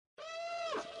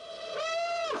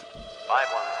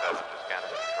517 to scanner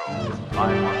control.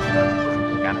 517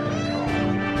 to scanner control.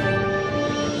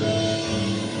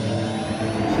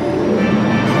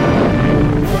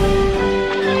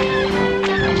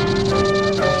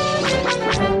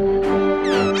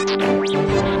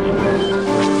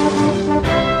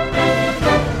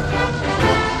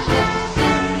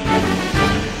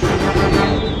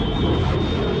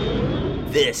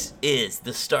 This is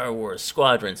the Star Wars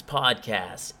Squadrons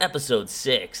Podcast, Episode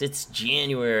 6. It's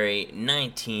January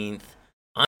 19th.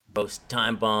 I'm your host,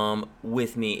 Time Bomb.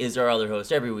 With me is our other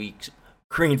host every week,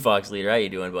 Green Fox Leader. How you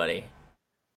doing, buddy?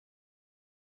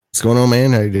 What's going on,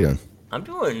 man? How you doing? I'm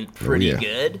doing pretty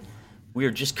good. We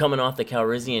are just coming off the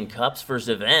Calrissian Cup's first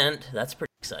event. That's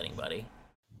pretty exciting, buddy.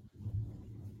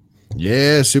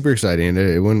 Yeah, super exciting.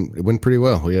 It went pretty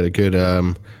well. We had a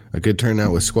good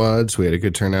turnout with squads. We had a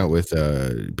good turnout with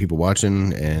people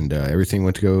watching, and everything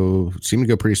seemed to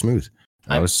go pretty smooth.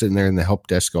 I was sitting there in the help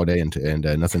desk all day, and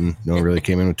no one really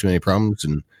came in with too many problems,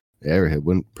 and yeah, it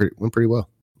went pretty well.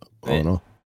 All in all.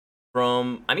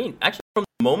 From the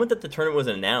moment that the tournament was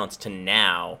announced to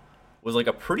now was like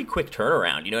a pretty quick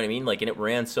turnaround. You know what I mean? Like, and it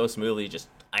ran so smoothly. Just,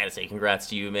 I gotta say, congrats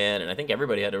to you, man. And I think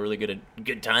everybody had a really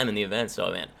good time in the event. So,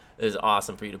 man, it was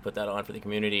awesome for you to put that on for the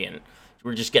community, and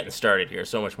we're just getting started here.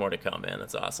 So much more to come, man.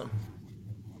 That's awesome.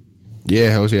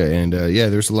 Yeah, and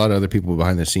there's a lot of other people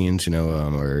behind the scenes. You know,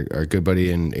 our good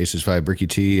buddy in Aces 5, Bricky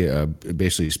T,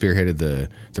 basically spearheaded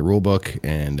the rule book,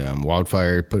 and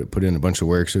Wildfire put in a bunch of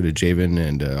work. So did Javen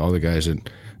and all the guys at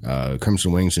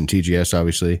Crimson Wings and TGS.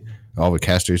 Obviously, all the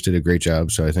casters did a great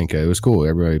job. So I think it was cool.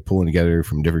 Everybody pulling together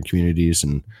from different communities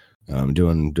and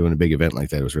doing a big event like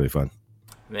that. It was really fun.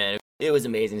 Man, it was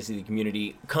amazing to see the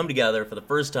community come together for the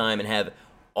first time and have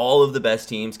all of the best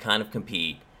teams kind of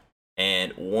compete.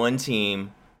 And one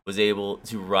team was able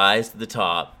to rise to the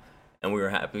top, and we were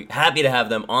happy to have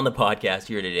them on the podcast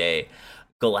here today.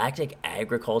 Galactic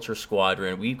Agriculture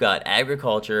Squadron. We've got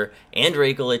Agriculture and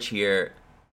Dracolich here.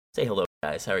 Say hello,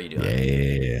 guys. How are you doing?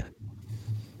 Yeah.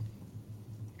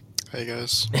 Hey,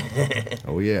 guys.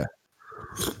 Oh, yeah.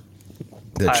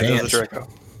 The Hi, chance. this is Draco.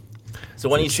 So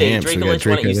when you say Dracolich,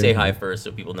 why don't you say hi first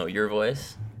so people know your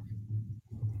voice?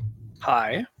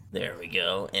 Hi. There we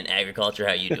go. And Agriculture,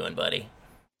 how you doing, buddy?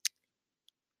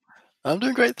 I'm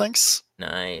doing great, thanks.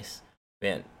 Nice.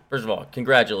 Man, first of all,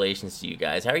 congratulations to you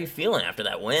guys. How are you feeling after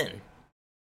that win?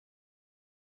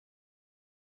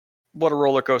 What a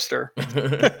roller coaster.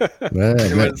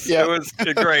 It was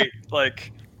great.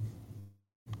 Like,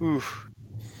 oof.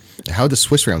 How'd the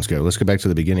Swiss rounds go? Let's go back to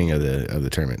the beginning of the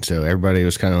tournament. So everybody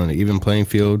was kind of on an even playing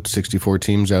field, 64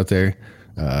 teams out there.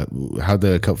 How'd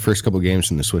the first couple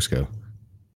games in the Swiss go?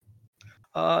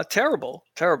 Terrible.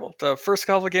 The first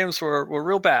couple of games were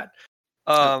real bad.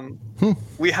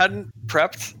 We hadn't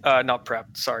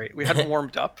we hadn't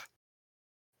warmed up,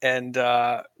 and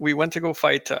we went to go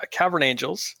fight Cavern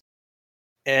Angels,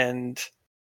 and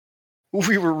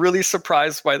we were really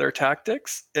surprised by their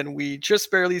tactics, and we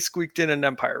just barely squeaked in an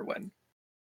Empire win.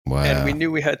 Wow! And we knew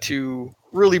we had to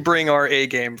really bring our A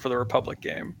game for the Republic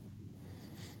game.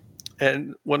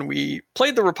 And when we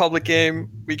played the Republic game,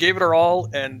 we gave it our all,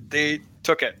 and they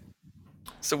took it.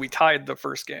 So we tied the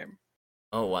first game.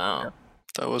 Oh, wow. Yeah.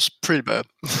 That was pretty bad.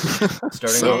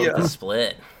 Starting off with the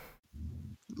split.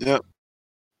 Yeah.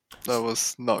 That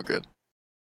was not good.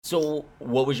 So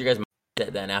what was your guys'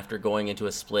 mindset then after going into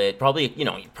a split? Probably, you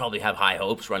probably have high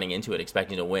hopes running into it,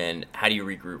 expecting to win. How do you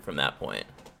regroup from that point?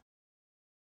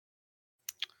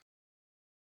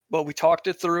 Well, we talked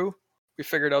it through. We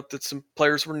figured out that some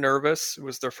players were nervous. It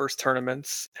was their first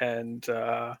tournaments, and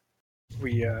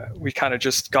we kind of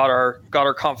just got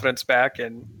our confidence back,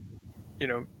 and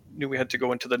knew we had to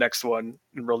go into the next one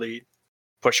and really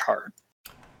push hard.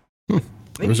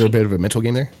 Was there a bit of a mental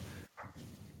game there?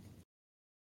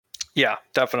 Yeah,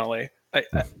 definitely.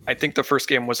 I think the first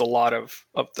game was a lot of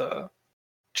the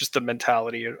just the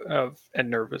mentality and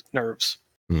nerves.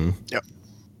 Mm-hmm. Yep.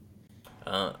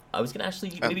 I was gonna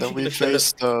actually maybe and then we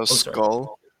faced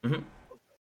Skull. Mm-hmm.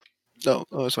 No,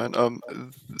 it's fine.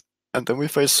 And then we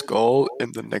faced Skull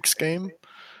in the next game,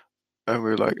 and we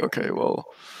were like, okay, well,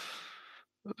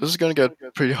 this is gonna get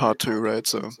pretty hard too, right?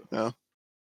 So yeah.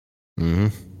 Mm-hmm.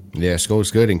 Yeah,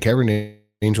 Skull's good, and Cavern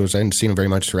Angels, I hadn't seen them very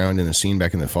much around in the scene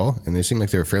back in the fall, and they seemed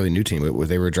like they're a fairly new team.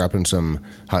 They were dropping some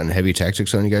hot and heavy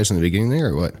tactics on you guys in the beginning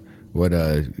there, or what? What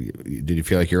did you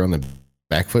feel like you're on the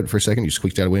back foot for a second? You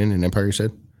squeaked out a win in Empire, you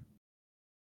said?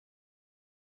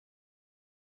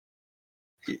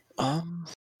 Go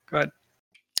ahead.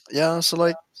 Yeah, so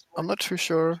like, I'm not too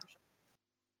sure.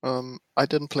 I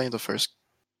didn't play in the first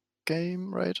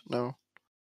game, right? No.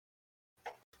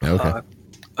 Okay.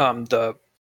 The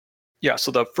Yeah,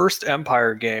 so the first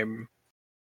Empire game,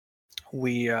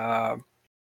 we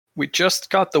just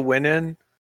got the win in.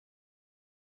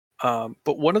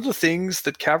 But one of the things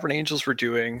that Cavern Angels were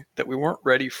doing that we weren't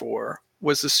ready for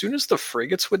was as soon as the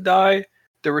frigates would die,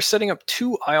 they were setting up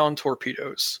 2 ion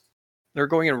torpedoes. They're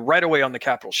going in right away on the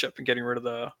capital ship and getting rid of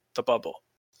the bubble.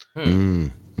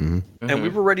 And we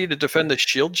were ready to defend the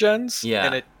shield gens,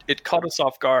 and it caught us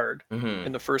off guard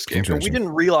in the first game. And we didn't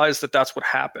realize that that's what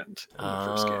happened in the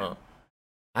first game.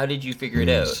 How did you figure it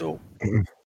out? So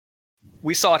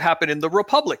we saw it happen in the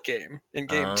Republic game, in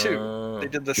game 2. They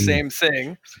did the same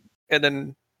thing. And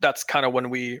then that's kind of when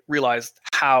we realized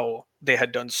how they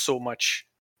had done so much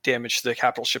damage to the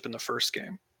capital ship in the first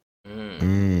game.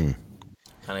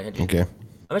 Okay.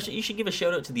 You should give a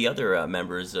shout out to the other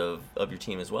members of your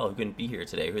team as well who couldn't be here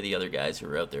today. Who are the other guys who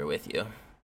were out there with you?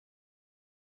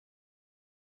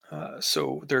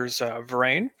 So there's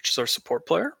Varain, which is our support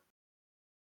player.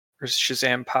 There's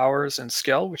Shazam Powers and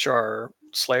Skell, which are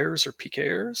Slayers or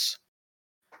PKers.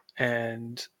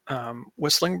 And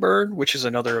Whistling Bird, which is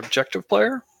another objective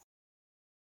player.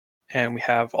 And we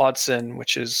have Oddson,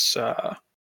 which is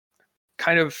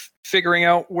kind of figuring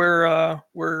out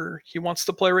where he wants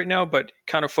to play right now, but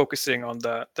kind of focusing on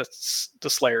the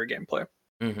Slayer gameplay.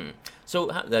 So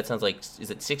that sounds like,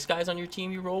 is it 6 guys on your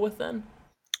team you roll with then?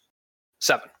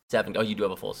 7. 7. Oh, you do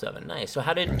have a full 7. Nice. So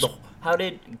how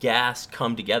did Gas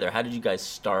come together? How did you guys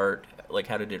start? Like,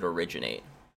 how did it originate?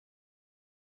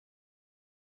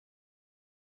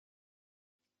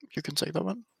 You can take that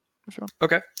one. Sure.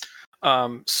 Okay.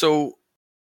 So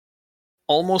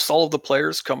almost all of the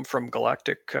players come from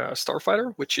Galactic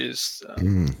Starfighter, which is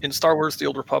in Star Wars: The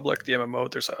Old Republic, the MMO.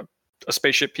 There's a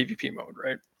spaceship PvP mode,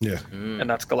 right? Yeah. And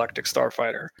that's Galactic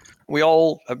Starfighter. We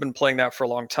all have been playing that for a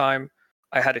long time.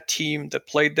 I had a team that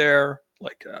played there,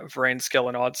 like Varain, Skell,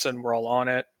 and Oddson were all on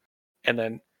it, and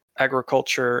then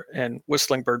Agriculture and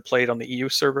Whistling Bird played on the EU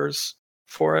servers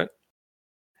for it.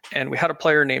 And we had a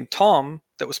player named Tom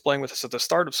that was playing with us at the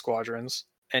start of Squadrons,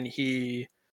 and he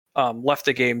left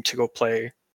the game to go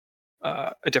play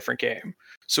a different game.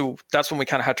 So that's when we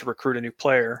kind of had to recruit a new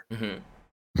player.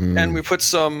 And we put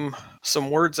some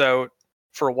words out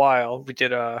for a while. We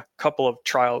did a couple of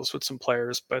trials with some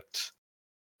players, but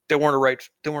they weren't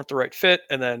the right fit.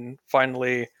 And then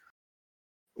finally,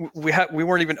 we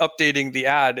weren't even updating the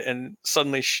ad, and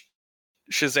suddenly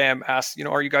Shazam asked,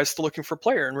 are you guys still looking for a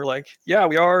player? And we're like, yeah,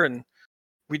 we are. And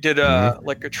we did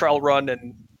like a trial run,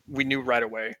 and we knew right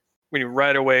away. We knew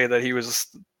right away that he was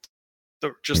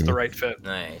just the right fit.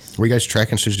 Nice. Were you guys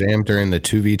tracking Shazam during the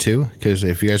 2v2? Because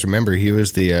if you guys remember, he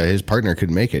was his partner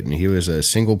couldn't make it, and he was a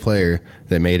single player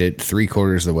that made it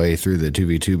 3/4 of the way through the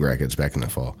 2v2 brackets back in the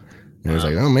fall. And I was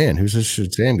like, oh man, who's this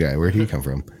Shazam guy? Where'd he come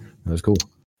from? That was cool.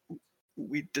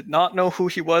 We did not know who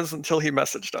he was until he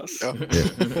messaged us.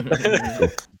 Yeah.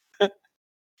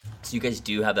 So you guys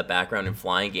do have the background in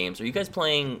flying games. Are you guys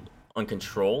playing on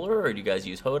controller, or do you guys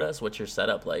use HOTAS? What's your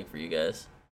setup like for you guys?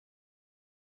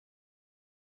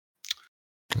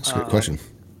 That's a good question.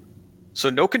 So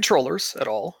no controllers at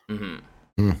all.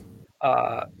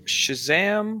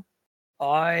 Shazam,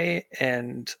 I,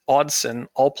 and Oddson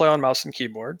all play on mouse and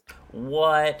keyboard.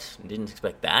 What? Didn't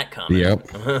expect that coming. Yep.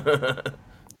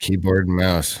 Keyboard and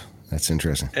mouse. That's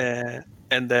interesting.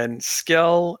 And then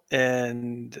Skell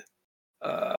and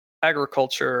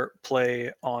Agriculture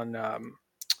play on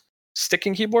stick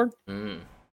and keyboard.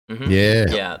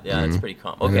 Yeah. That's pretty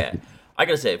common. Okay. I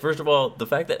gotta say, first of all, the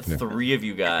fact that 3 of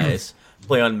you guys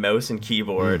play on mouse and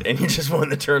keyboard and you just won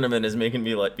the tournament is making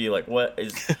me be like, what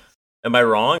is? Am I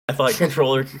wrong? I thought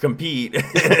controller could compete.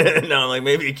 No, I'm like,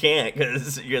 maybe you can't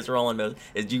because you guys are all on mouse.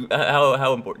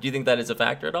 How important? Do you think that is a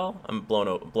factor at all? I'm blown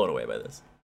away by this.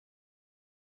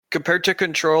 Compared to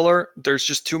controller, there's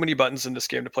just too many buttons in this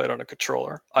game to play it on a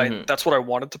controller. That's what I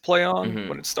wanted to play on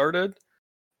when it started.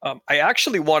 I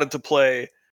actually wanted to play.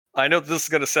 I know this is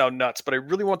going to sound nuts, but I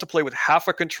really want to play with half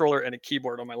a controller and a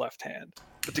keyboard on my left hand.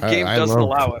 But the game doesn't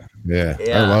allow it. Yeah,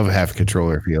 I love half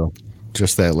controller feel.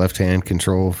 Just that left hand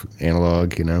control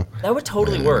analog, That would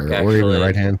totally work, actually. Or even the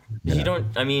right hand. Yeah. You don't.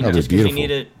 I mean, just because you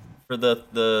need it for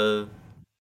the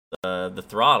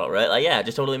throttle, right? Like, yeah, it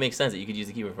just totally makes sense that you could use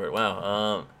the keyboard for it.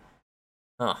 Wow.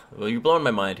 Well, you're blowing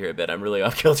my mind here a bit. I'm really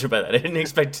off kilter by that. I didn't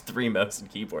expect 3 mouse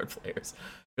and keyboard players. I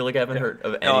feel like I haven't heard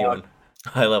of anyone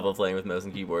high level playing with mouse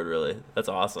and keyboard. Really, that's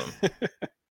awesome.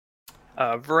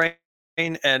 Varain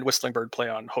and Whistling Bird play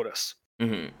on HOTAS.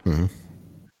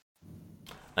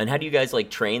 And how do you guys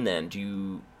train then? Do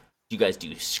you guys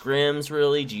do scrims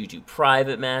really? Do you do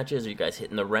private matches? Are you guys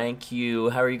hitting the rank queue?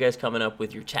 How are you guys coming up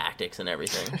with your tactics and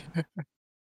everything?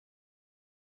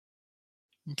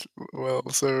 Well,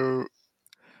 so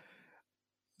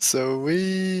So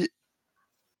we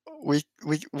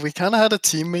kind of had a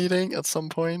team meeting at some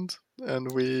point,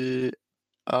 and we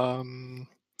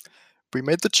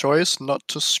made the choice not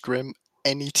to scrim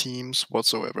any teams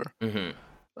whatsoever.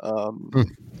 Mm-hmm.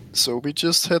 So we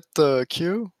just hit the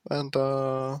queue and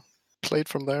played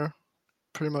from there,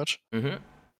 pretty much. Mm-hmm.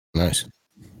 Nice.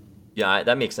 Yeah,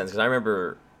 that makes sense because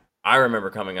I remember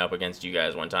coming up against you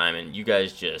guys one time and you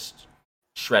guys just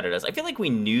shredded us. I feel like we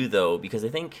knew though because I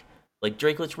think like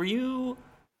Drakelich, were you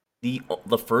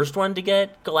the first one to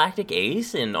get Galactic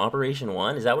Ace in Operation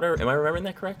 1? Is that what am I remembering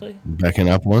that correctly? Backing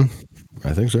up one,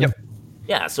 I think so. Yep.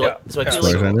 Yeah, so Yeah. I feel As far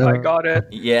as I know. I got it.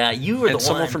 yeah, you were And the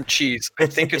someone one from Cheese. I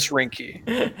think it's Rinky.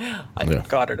 Yeah.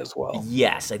 Got it as well.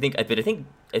 Yes, I think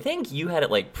you had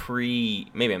it like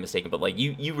maybe I'm mistaken, but like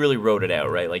you really wrote it out,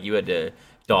 right? Like you had to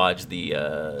dodge the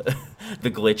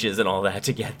the glitches and all that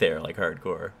to get there, like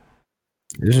hardcore.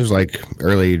 This was like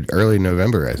early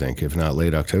November, I think, if not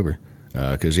late October.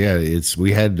 Because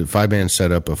we had the 5-man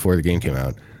set up before the game came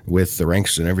out with the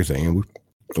ranks and everything, and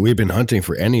we've been hunting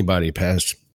for anybody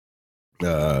past.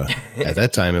 At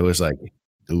that time, it was like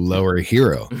lower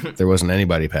hero. There wasn't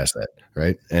anybody past that,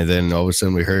 right? And then all of a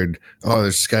sudden, we heard, "Oh,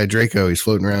 there's this guy Draco. He's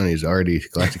floating around. He's already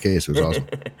Galactic Ace." It was awesome.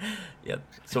 Yep.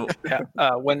 So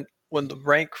Yeah. When the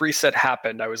rank reset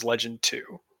happened, I was Legend 2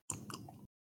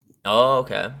 oh,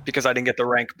 okay. because I didn't get the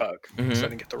rank bug. Mhm. So I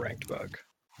didn't get the ranked bug.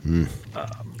 Mm.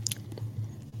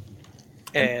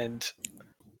 And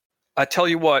I tell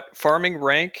you what, farming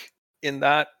rank in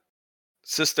that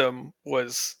system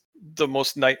was the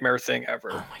most nightmare thing Oh ever.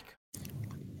 my god.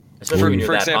 Especially when you're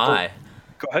for that example- high.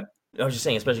 Go ahead. I was just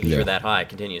saying, especially because Yeah. you're that high.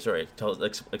 Continue. Sorry.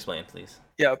 Explain, please.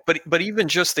 Yeah, but even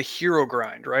just the hero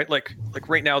grind, right? Like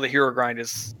right now the hero grind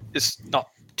is not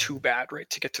too bad, right?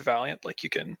 To get to Valiant, like you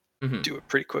can Mhm. do it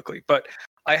pretty quickly. But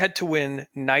I had to win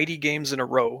 90 games in a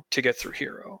row to get through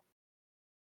hero.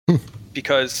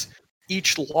 Because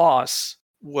each loss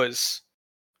was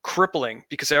crippling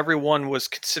because everyone was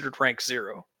considered rank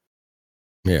 0.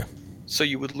 Yeah. So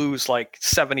you would lose like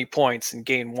 70 points and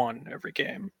gain 1 every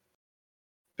game,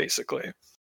 basically.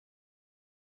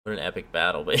 What an epic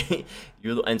battle! But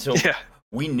and so Yeah.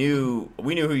 we knew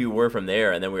who you were from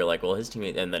there, and then we were like, well, his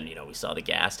teammate, and then we saw the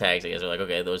gas tags. You guys were like,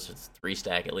 okay, those are 3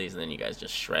 stack at least, and then you guys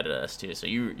just shredded us too. So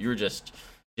you were just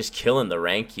killing the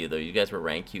rank queue though. You guys were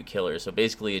rank queue killers. So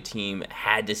basically, a team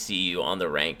had to see you on the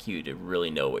rank queue to really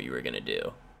know what you were gonna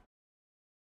do.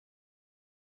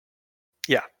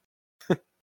 Yeah.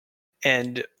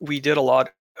 And we did a lot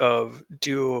of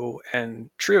duo and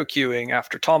trio queuing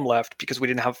after Tom left because we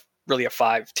didn't have really a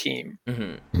 5 team.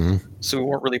 Mm-hmm. So we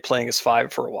weren't really playing as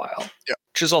 5 for a while. Yeah.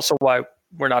 Which is also why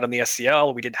we're not in the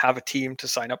SCL. We didn't have a team to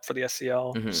sign up for the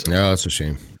SCL. Mhm. So, No, that's a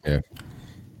shame. Yeah.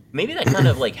 Maybe that kind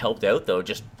of like helped out though,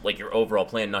 just like your overall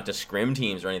plan, not to scrim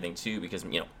teams or anything too, because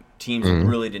teams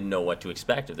really didn't know what to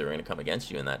expect if they were going to come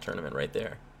against you in that tournament right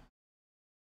there.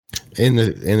 In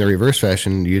the reverse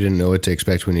fashion, you didn't know what to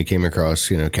expect when you came across,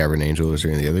 Cavern Angels or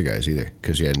any of the other guys either,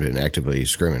 because you hadn't been actively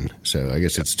scrimming. So I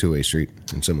guess it's a two-way street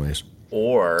in some ways.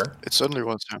 Or It certainly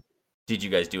was, yeah. did you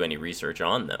guys do any research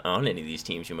on any of these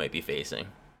teams you might be facing?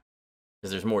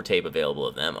 Because there's more tape available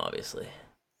of them, obviously.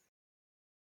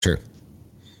 Sure.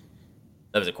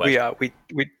 That was a question.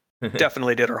 we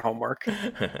definitely did our homework.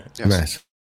 Yes.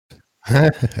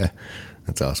 Nice.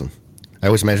 That's awesome. I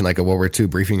always imagine like a World War II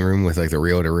briefing room with like the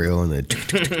reel to reel and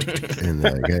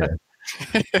the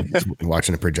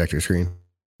watching a projector screen.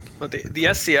 But the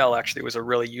SCL actually was a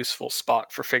really useful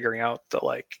spot for figuring out the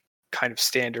like kind of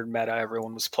standard meta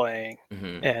everyone was playing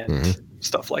Mhm. and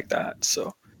stuff like that.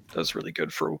 So that was really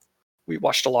good we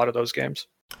watched a lot of those games.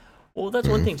 Well, that's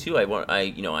one thing too.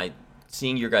 I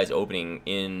seeing your guys opening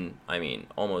in,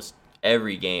 almost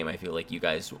every game. I feel like you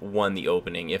guys won the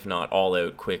opening, if not all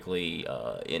out quickly.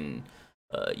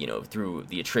 Through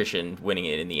the attrition, winning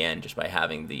it in the end just by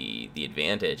having the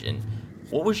advantage. And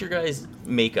what was your guys'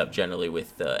 makeup generally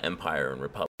with Empire and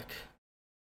Republic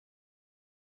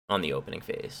on the opening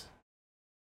phase?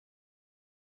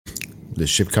 The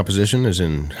ship composition is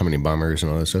in how many bombers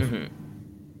and all that stuff. Mm-hmm.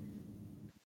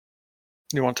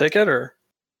 You want to take it or?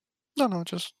 No,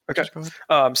 just Okay. just go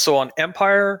ahead. So on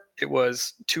Empire, it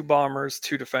was 2 bombers,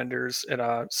 2 defenders, and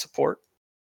a support.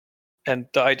 And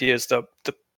the idea is the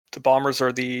bombers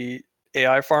are the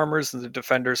AI farmers, and the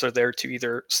defenders are there to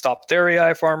either stop their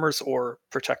AI farmers or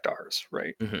protect ours,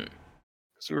 right? Mm-hmm.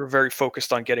 So we were very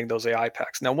focused on getting those AI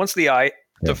packs. Now, once the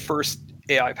first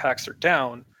AI packs are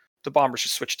down, the bombers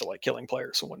just switch to like killing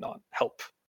players and whatnot, help,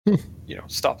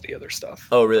 stop the other stuff.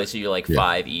 Oh, really? So you're like Yeah.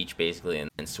 5 each, basically,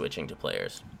 and switching to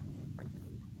players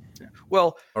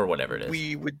Well, or whatever it is.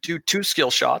 we would do 2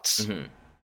 skill shots. Mm-hmm.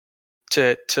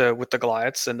 to with the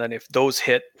Goliaths, and then if those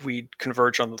hit, we'd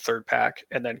converge on the third pack,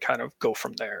 and then kind of go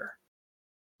from there,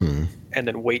 and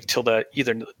then wait till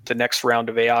either the next round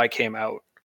of AI came out,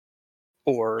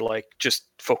 or like just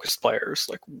focused players,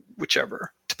 like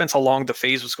whichever. Depends how long the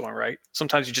phase was going, right?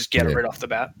 Sometimes you just get it right off the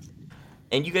bat.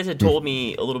 And you guys had told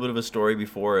me a little bit of a story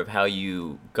before of how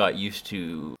you got used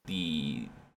to the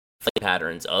fight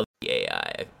patterns of the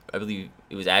AI. I believe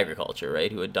it was Agriculture,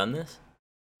 right, who had done this?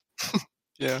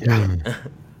 Yeah.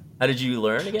 How did you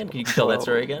learn again? Can you tell that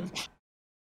story again?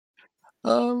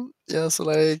 Yeah, so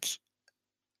like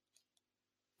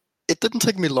it didn't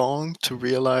take me long to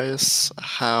realize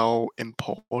how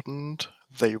important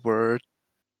they were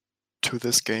to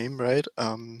this game, right?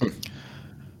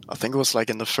 I think it was like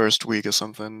in the first week or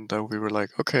something that we were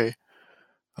like, okay,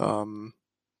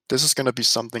 this is gonna be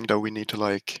something that we need to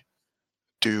like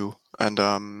do. And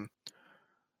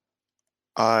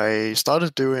I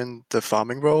started doing the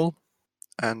farming role,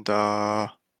 and I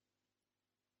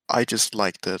just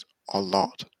liked it a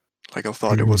lot. Like I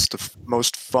thought it was the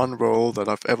most fun role that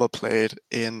I've ever played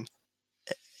in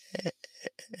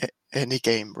any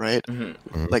game, right?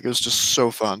 Like it was just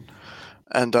so fun.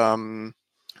 And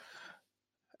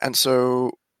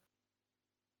so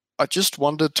I just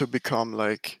wanted to become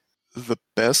like the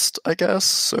best, I guess.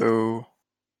 So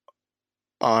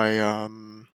I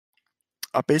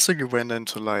basically went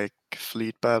into like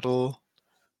fleet battle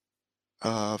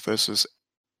versus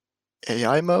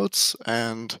AI modes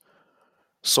and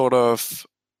sort of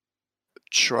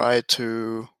try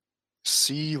to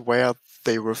see where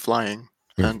they were flying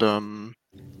and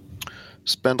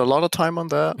spend a lot of time on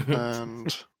that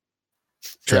and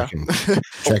tracking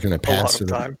the paths of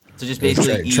time. So just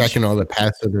basically tracking all the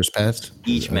paths of those paths.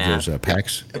 Each map. Those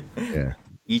packs. Yeah.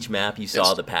 Each map, you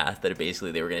saw the path that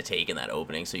basically they were going to take in that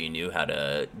opening, so you knew how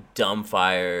to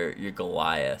dumbfire your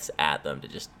Goliaths at them to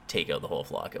just take out the whole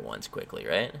flock at once quickly,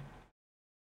 right?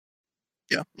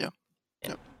 Yeah.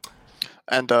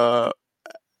 And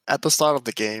at the start of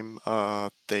the game,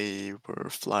 they were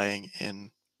flying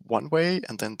in one way,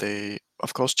 and then they,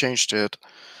 of course, changed it.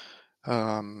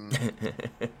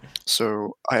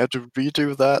 So I had to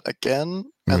redo that again.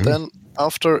 And then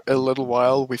after a little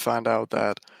while, we found out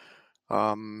that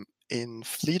in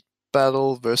fleet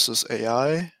battle versus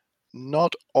AI,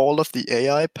 not all of the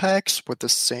AI packs were the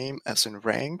same as in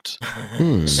ranked.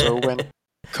 So when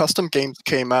custom games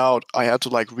came out, I had to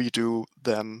like redo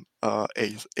them a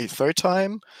third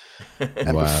time.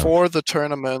 And before the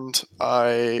tournament,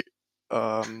 I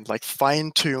like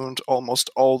fine-tuned almost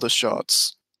all the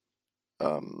shots.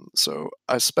 So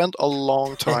I spent a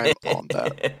long time on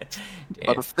that.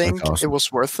 But I think it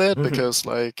was worth it because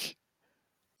like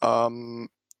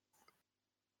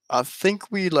I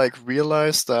think we like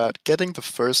realized that getting the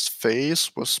first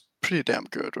phase was pretty damn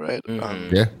good, right?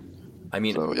 Yeah. I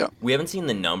mean, So, yeah. we haven't seen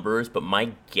the numbers, but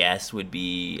my guess would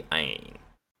be,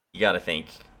 you got to think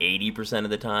 80% of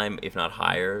the time, if not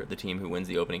higher, the team who wins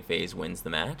the opening phase wins the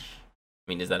match.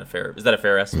 I mean, is that a fair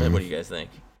estimate? What do you guys think?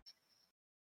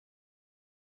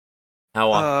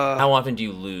 How often do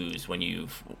you lose when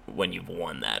you've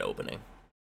won that opening?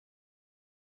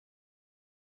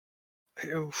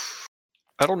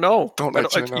 I don't know. Don't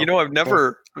actually know. You know, I've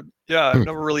never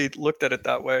really looked at it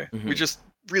that way. We just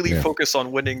really focus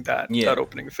on winning that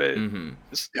opening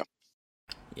phase.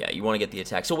 Yeah, you want to get the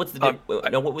attack. So what's the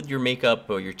what would your makeup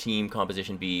or your team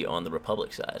composition be on the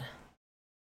Republic side?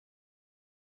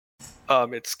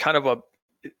 It's kind of a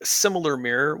similar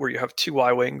mirror where you have two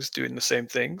Y-wings doing the same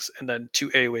things, and then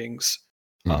two A-wings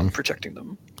protecting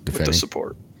them with the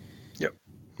support. Yep.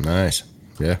 Nice.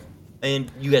 Yeah.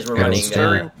 And you guys were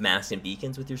running masts and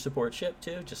beacons with your support ship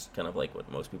too, just kind of like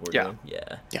what most people were doing.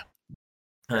 Yeah.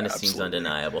 Kind of seems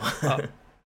undeniable.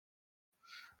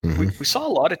 We saw a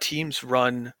lot of teams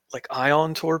run like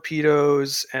ion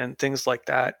torpedoes and things like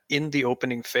that in the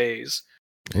opening phase,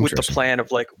 with the plan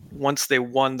of like once they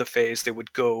won the phase, they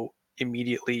would go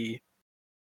immediately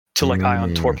to like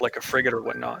ion torp like a frigate or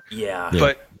whatnot. Yeah.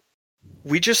 But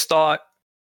we just thought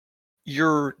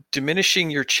you're diminishing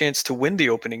your chance to win the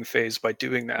opening phase by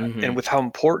doing that. And with how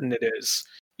important it is,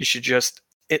 you should just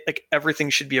everything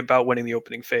should be about winning the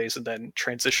opening phase and then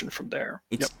transition from there.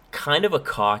 It's kind of a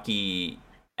cocky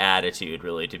attitude,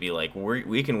 really, to be like,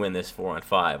 we can win this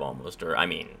 4-on-5 almost, or I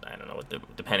mean, I don't know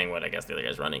depending what I guess the other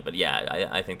guy's running, but yeah,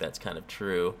 I think that's kind of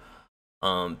true.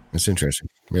 It's interesting.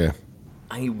 Yeah.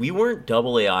 We weren't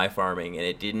double AI farming, and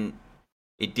it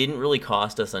it didn't really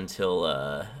cost us until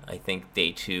I think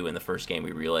day 2 in the first game.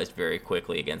 We realized very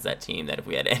quickly against that team that if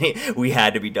we had any, we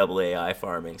had to be double AI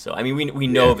farming. So I mean, we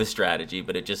know of a strategy,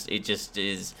 but it just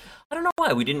is. I don't know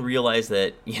why we didn't realize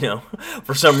that.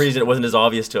 For some reason, it wasn't as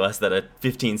obvious to us that a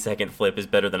 15-second flip is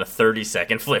better than a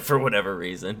 30-second flip for whatever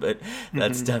reason. But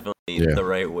that's definitely the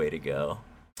right way to go.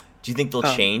 Do you think they'll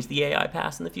change the AI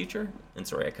pass in the future? And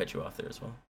sorry, I cut you off there as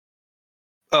well.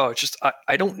 Oh, just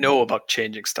I don't know about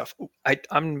changing stuff.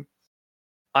 I'm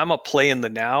a play in the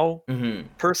now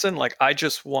person. Like I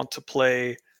just want to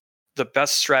play the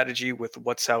best strategy with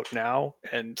what's out now,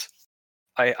 and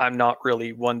I'm not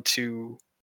really one to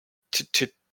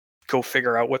go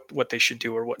figure out what they should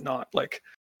do or whatnot. Like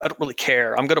I don't really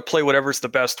care. I'm gonna play whatever's the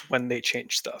best when they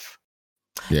change stuff.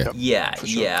 Yeah.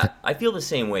 Sure. I feel the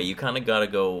same way. You kind of gotta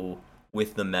go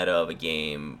with the meta of a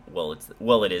game.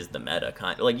 It is the meta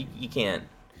kind. Like you can't.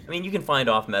 I mean, you can find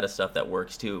off meta stuff that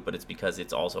works too, but it's because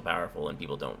it's also powerful and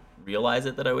people don't realize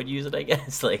it that I would use it, I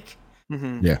guess. Like,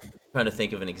 Yeah. trying to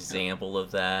think of an example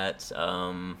of that.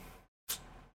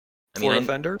 Four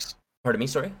defenders? Pardon me,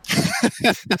 sorry?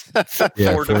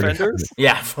 Yeah, Four defenders?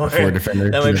 Yeah, four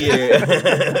defenders. That might be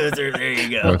there you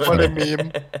go. What a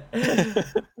meme.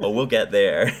 Well, we'll get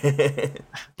there.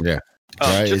 Yeah.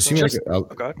 It seemed like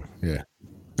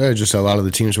just a lot of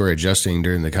the teams were adjusting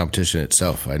during the competition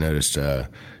itself. I noticed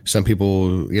some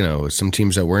people, some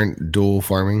teams that weren't dual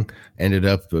farming ended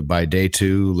up by day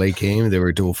 2 late game, they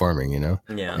were dual farming,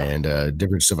 Yeah. and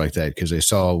different stuff like that because they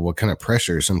saw what kind of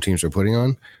pressure some teams were putting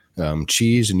on.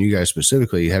 Cheese and you guys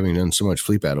specifically, having done so much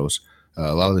fleet battles,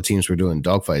 a lot of the teams were doing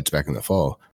dogfights back in the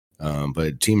fall.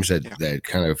 But teams that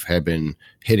kind of had been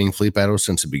hitting fleet battles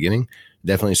since the beginning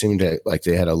definitely seemed like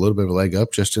they had a little bit of a leg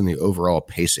up just in the overall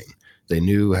pacing. They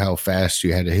knew how fast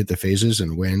you had to hit the phases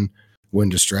and when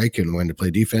to strike and when to play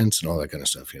defense and all that kind of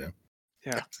stuff,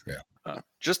 Yeah. Yeah.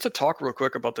 Just to talk real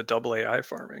quick about the double AI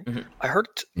farming, Mhm. I heard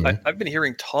I've been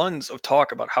hearing tons of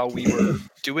talk about how we were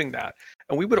doing that,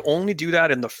 and we would only do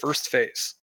that in the first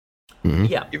phase. Mhm.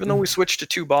 Yeah. Even though we switched to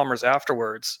 2 bombers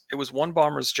afterwards, it was one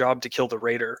bomber's job to kill the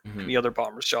raider Mhm. and the other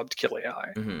bomber's job to kill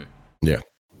AI. Mhm. Yeah.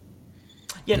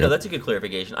 Yeah, no, that's a good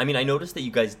clarification. I mean, I noticed that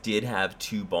you guys did have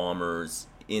 2 bombers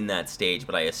in that stage,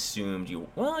 but I assumed you.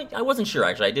 Well, I wasn't sure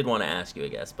actually. I did want to ask you, I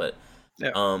guess, but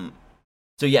Yeah.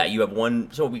 So yeah, you have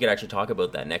one. So we could actually talk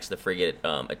about that next. The frigate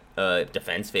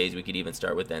defense phase. We could even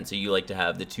start with then. So you like to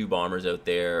have the 2 bombers out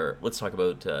there. Let's talk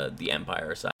about the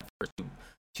Empire side first.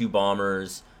 2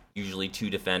 bombers, usually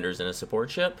 2 defenders and a support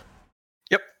ship.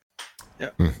 Yep. Yeah.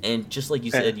 And just like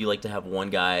you said, you like to have one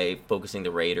guy focusing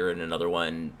the raider and another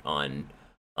one on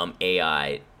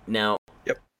AI. Now,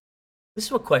 this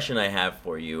is a question I have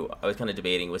for you. I was kind of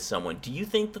debating with someone. Do you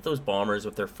think that those bombers,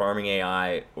 if they're farming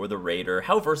AI or the raider,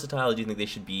 how versatile do you think they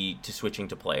should be to switching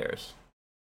to players?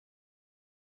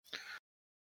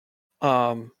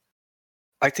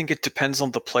 I think it depends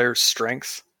on the player's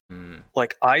strength. Mm.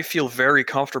 Like I feel very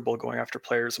comfortable going after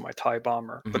players in my TIE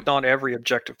bomber, but not every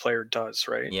objective player does,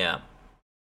 right? Yeah.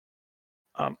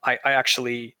 I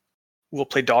actually will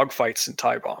play dogfights in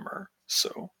TIE bomber,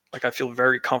 so like I feel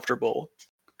very comfortable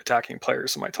attacking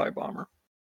players in my TIE bomber.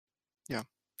 Yeah.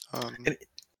 Mhm.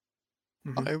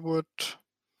 I would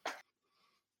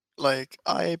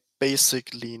I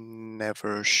basically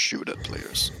never shoot at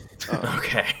players.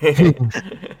 Okay.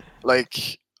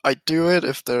 Like I do it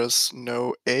if there's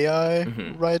no AI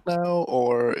Mhm. right now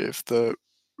or if the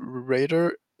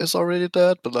raider is already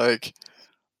dead, but like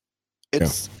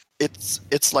it's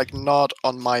like not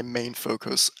on my main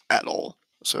focus at all.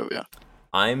 So yeah.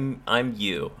 I'm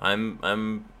you.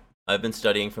 I've been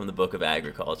studying from the book of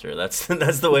agriculture. That's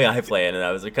the way I play it. And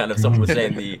I was kind of someone was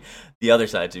saying the other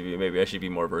side to me. Maybe I should be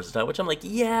more versatile, which I'm like,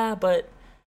 yeah, but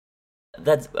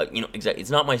that's exactly.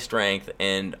 It's not my strength.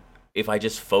 And if I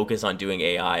just focus on doing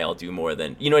AI, I'll do more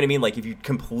than what I mean. Like if you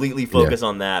completely focus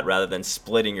on that rather than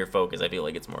splitting your focus, I feel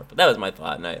like it's more. But that was my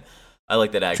thought, and I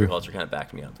like that agriculture kind of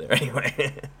backed me up there.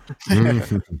 Anyway.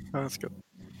 That's good.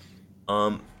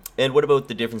 And what about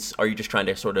the difference? Are you just trying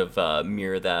to sort of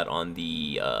mirror that on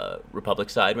the Republic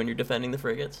side when you're defending the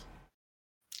frigates?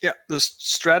 Yeah, the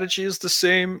strategy is the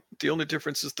same. The only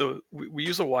difference is we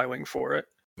use a Y-wing for it.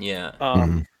 Yeah.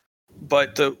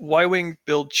 But the Y-wing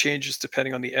build changes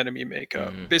depending on the enemy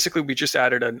makeup. Basically, we just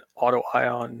added an auto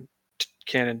ion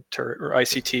cannon turret or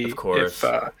ICT. Of course.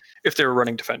 If they were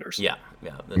running defenders. Yeah.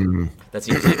 That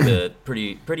seems like the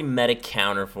pretty meta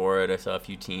counter for it. I saw a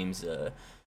few teams.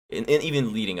 And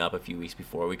even leading up a few weeks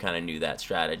before, we kind of knew that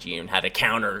strategy and had a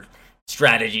counter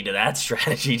strategy to that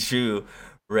strategy too,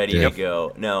 ready to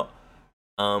go. Now,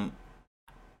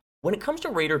 when it comes to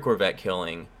Raider Corvette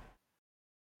killing,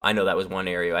 I know that was one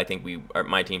area I think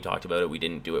my team talked about it. We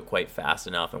didn't do it quite fast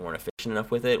enough and weren't efficient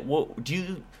enough with it. What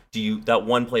do you that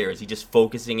one player, is he just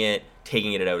focusing it,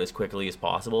 taking it out as quickly as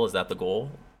possible? Is that the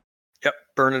goal? Yep,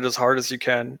 burn it as hard as you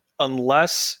can,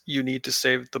 unless you need to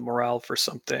save the morale for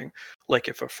something, like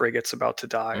if a frigate's about to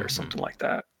die or something like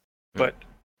that. But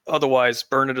otherwise,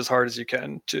 burn it as hard as you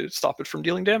can to stop it from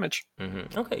dealing damage.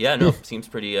 Okay, yeah, no, seems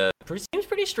pretty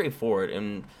straightforward.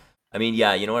 And I mean,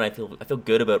 yeah, you know what? I feel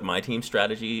good about my team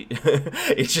strategy.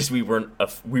 It's just we weren't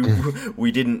effective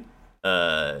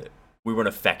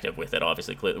with it.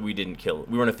 Obviously, we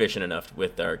weren't efficient enough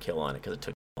with our kill on it because it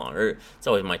took longer. It's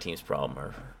always my team's problem.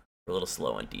 We're a little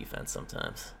slow on defense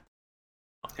sometimes.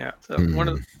 Yeah, so one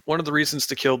of the reasons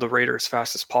to kill the raider as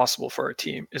fast as possible for our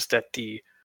team is that the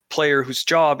player whose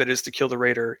job it is to kill the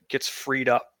raider gets freed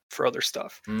up for other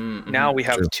stuff. Now we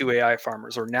have 2 AI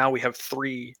farmers, or now we have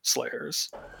 3 slayers.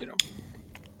 You know.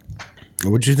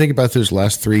 What did you think about those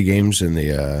last 3 games in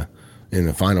the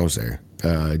finals there?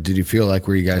 Did you feel like,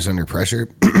 were you guys under pressure,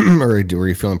 or were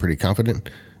you feeling pretty confident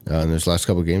in those last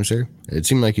couple of games there? It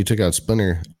seemed like you took out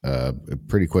Splinter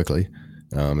pretty quickly,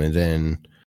 and then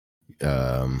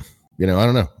I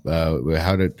don't know.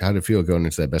 How did it feel going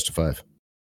into that best of 5?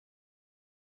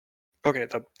 Okay,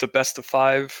 the best of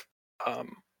 5.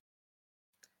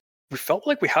 We felt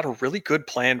like we had a really good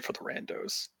plan for the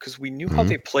randos because we knew how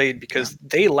they played, because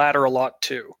they ladder a lot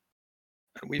too,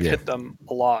 and we've hit them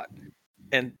a lot,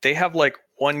 and they have like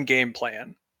one game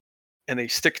plan and they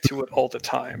stick to it all the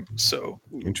time. So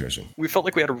interesting. We felt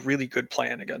like we had a really good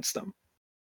plan against them.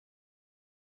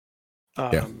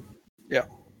 Yeah,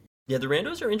 the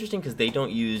randos are interesting because they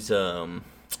don't use the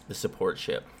support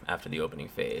ship after the opening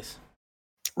phase.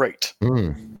 Right.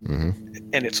 And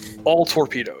it's all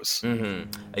torpedoes.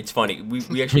 It's funny.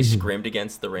 We actually scrimmed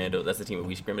against the rando. That's the team that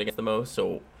we scrimmed against the most.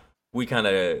 So we kind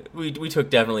of we took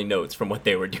definitely notes from what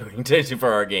they were doing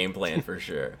for our game plan for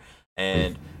sure.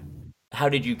 And how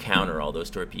did you counter all those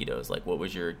torpedoes? Like, what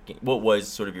was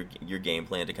sort of your game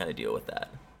plan to kind of deal with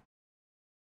that?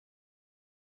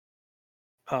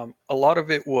 A lot of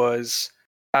it was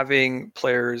having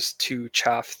players to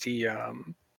chaff the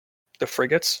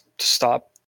frigates to stop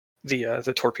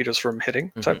the torpedoes from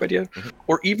hitting type idea,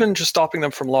 or even just stopping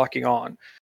them from locking on,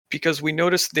 because we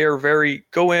noticed they're very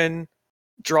go in,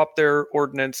 drop their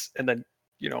ordnance, and then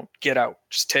get out,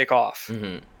 just take off,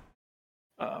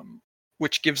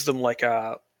 which gives them like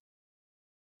a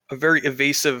very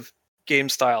evasive game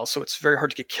style. So it's very hard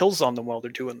to get kills on them while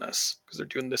they're doing this, because they're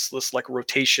doing this like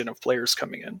rotation of players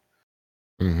coming in.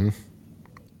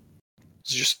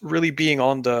 It's just really being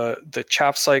on the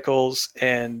chaff cycles,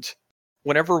 and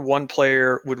whenever one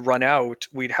player would run out,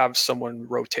 we'd have someone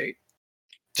rotate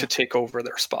to take over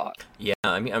their spot. Yeah,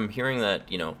 I mean, I'm hearing that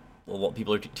a lot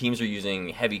of teams are using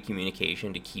heavy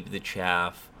communication to keep the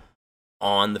chaff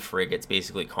on the frigates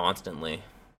basically constantly.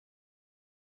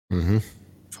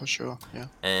 For sure, yeah.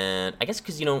 And I guess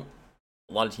because a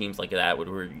lot of teams like that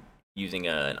were using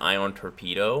an ion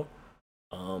torpedo.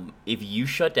 If you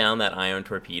shut down that ion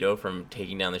torpedo from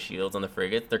taking down the shields on the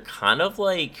frigates, they're kind of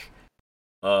like,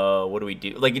 what do we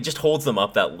do? Like, it just holds them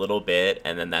up that little bit,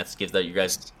 and then that gives you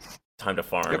guys time to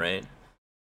farm, right?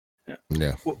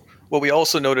 Yeah. What we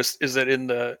also noticed is that in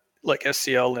the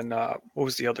SCL and what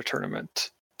was the other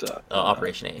tournament?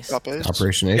 Operation Ace.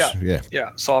 Operation Ace. Yeah.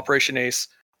 So Operation Ace,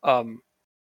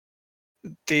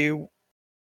 they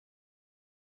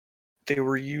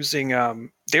were using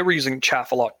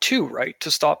chaff a lot too, right,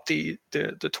 to stop the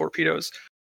torpedoes.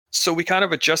 So we kind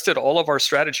of adjusted all of our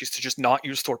strategies to just not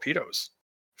use torpedoes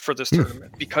for this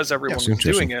tournament because everyone was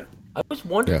doing it. I was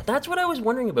wondering. That's what I was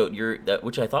wondering about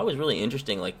which I thought was really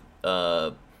interesting. Like,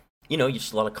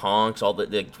 just a lot of conchs, all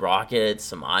the rockets,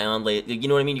 some ion. You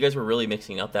know what I mean? You guys were really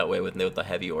mixing up that way with the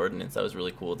heavy ordnance. That was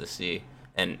really cool to see.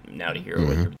 And now to hear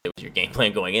what was your game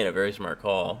plan going in, a very smart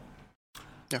call.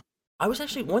 Yeah. I was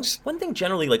actually one thing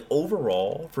generally, like,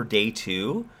 overall for day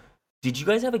 2. Did you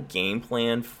guys have a game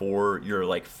plan for your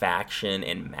faction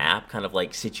and map kind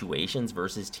of situations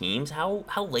versus teams? How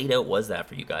laid out was that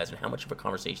for you guys, and how much of a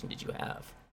conversation did you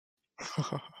have?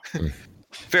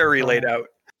 Very laid out.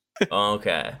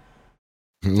 Okay.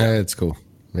 No, it's cool.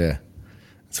 Yeah,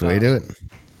 that's the way you do it.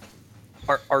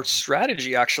 Our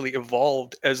strategy actually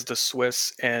evolved as the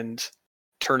Swiss and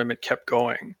tournament kept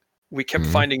going. We kept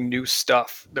finding new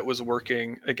stuff that was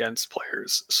working against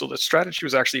players. So the strategy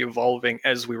was actually evolving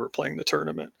as we were playing the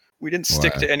tournament. We didn't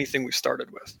stick to anything we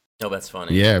started with. Oh, that's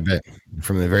funny. Yeah, but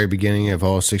from the very beginning of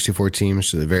all 64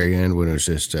 teams to the very end, when it was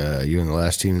just you and the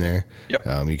last team there,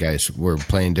 you guys were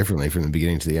playing differently from the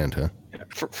beginning to the end, huh? Yeah.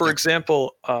 For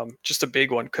example, just a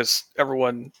big one, because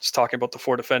everyone's talking about the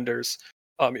 4 defenders.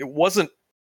 It wasn't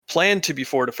planned to be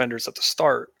 4 defenders at the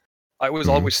start, I was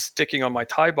always sticking on my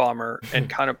TIE bomber and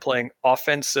kind of playing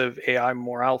offensive AI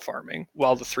morale farming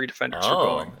while the 3 defenders were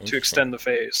going to extend the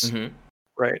phase.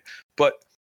 Right. But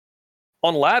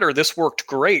on ladder, this worked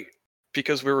great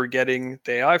because we were getting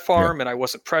the AI farm and I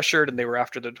wasn't pressured and they were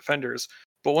after the defenders.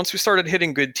 But once we started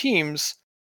hitting good teams,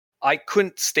 I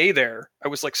couldn't stay there. I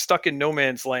was like stuck in no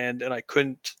man's land and I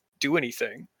couldn't do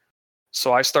anything.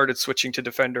 So I started switching to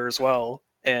defender as well.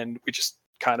 And we just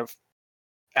kind of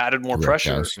added more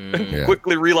pressure.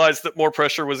 Quickly realized that more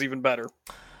pressure was even better.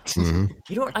 You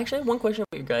know what? Actually, I have one question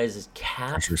about your guys'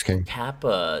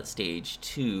 Kappa stage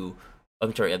 2.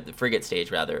 I'm sorry, the frigate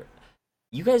stage rather.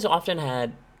 You guys often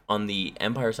had on the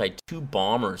Empire side 2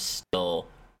 bombers still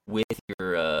with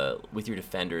your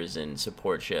defenders and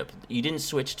support ship. You didn't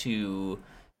switch to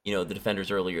the defenders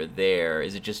earlier there.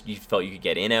 Is it just you felt you could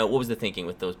get in out? What was the thinking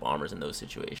with those bombers in those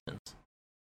situations?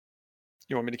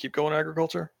 You want me to keep going,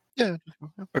 agriculture? Yeah.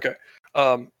 Okay.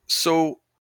 So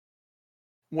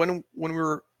when we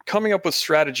were coming up with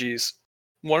strategies,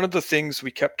 one of the things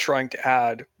we kept trying to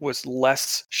add was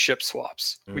less ship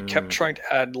swaps. We kept trying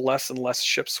to add less and less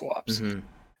ship swaps. And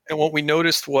what we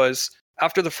noticed was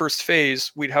after the first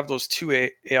phase, we'd have those 2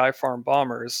 AI farm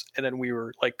bombers, and then we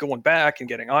were like going back and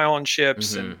getting ion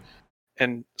ships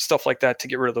and stuff like that to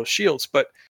get rid of those shields. But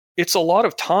it's a lot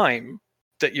of time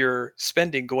that you're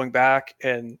spending going back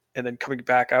and then coming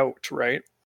back out, right?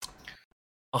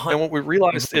 And what we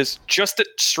realized is just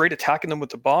straight attacking them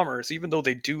with the bombers, even though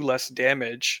they do less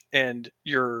damage and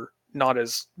you're not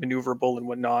as maneuverable and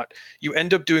whatnot, you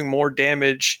end up doing more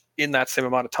damage in that same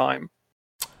amount of time.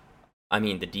 I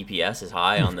mean, the DPS is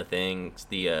high on the things,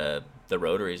 the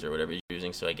rotaries or whatever you're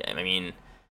using. So I mean,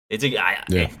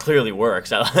 it clearly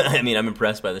works. I mean, I'm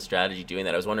impressed by the strategy doing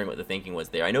that. I was wondering what the thinking was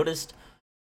there. I noticed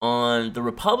on the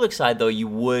Republic side though, you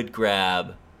would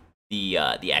grab the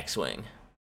X-wing.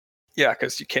 Yeah,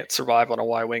 because you can't survive on a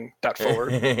Y-wing that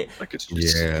forward. Like it's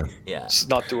just, it's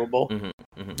not doable.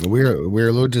 We're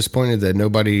a little disappointed that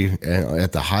nobody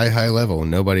at the high level,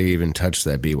 nobody even touched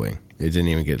that B-wing. It didn't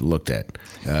even get looked at.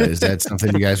 Is that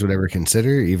something you guys would ever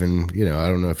consider? Even I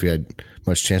don't know if you had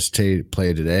much chance to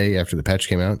play it today after the patch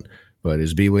came out, but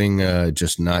is B-wing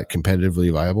just not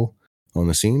competitively viable on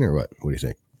the scene, or what? What do you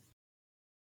think?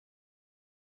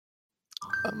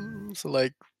 So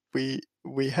like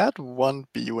we had one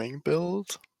B-wing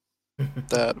build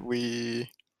that we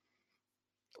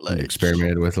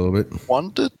experimented with a little bit.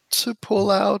 Wanted to pull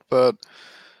out, but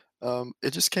it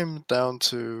just came down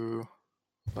to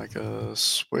like a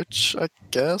switch, I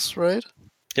guess, right?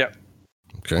 Yeah.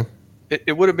 Okay.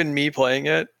 It would have been me playing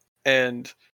it,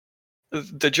 and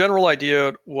the general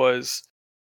idea was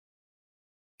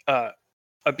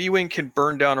a B-wing can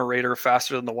burn down a raider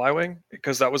faster than the Y-wing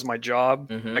because that was my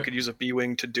job. I could use a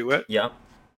B-wing to do it. Yeah.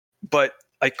 But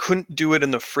I couldn't do it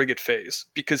in the frigate phase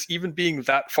because even being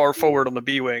that far forward on the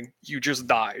B-wing, you just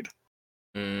died.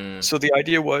 So the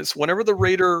idea was whenever the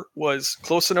raider was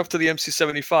close enough to the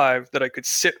MC-75 that I could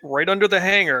sit right under the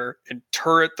hangar and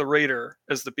turret the raider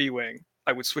as the B-wing,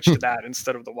 I would switch to that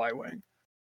instead of the Y-wing.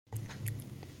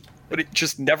 But it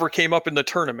just never came up in the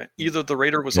tournament. Either the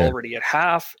raider was already at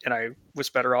half and I was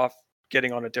better off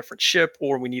getting on a different ship,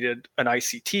 or we needed an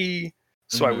ICT,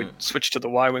 so I would switch to the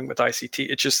Y-wing with ICT.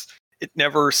 It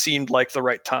never seemed like the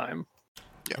right time.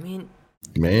 I mean,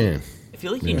 man, I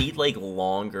feel like you need like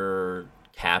longer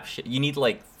caption. You need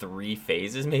like 3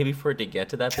 phases maybe for it to get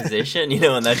to that position,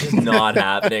 and that's just not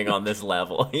happening on this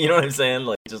level. You know what I'm saying?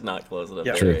 Like, just not close enough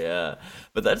there. True. Yeah.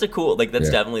 But that's that's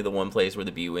definitely the one place where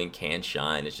the B-wing can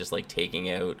shine. It's just like taking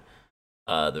out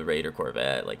the Raider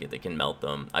Corvette. Like, they can melt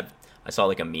them. I saw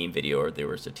like a meme video where there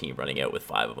was a team running out with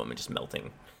 5 of them and just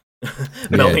melting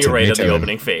a raid in the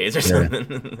opening phase or something.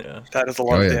 That is a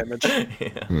lot of damage.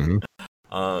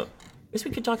 I guess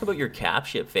we could talk about your cap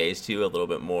ship phase too a little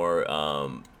bit more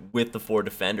with the 4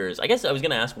 defenders. I guess I was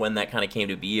going to ask when that kind of came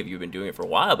to be, if you've been doing it for a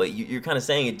while, but you're kind of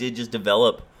saying it did just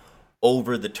develop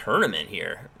over the tournament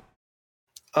here.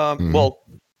 Well,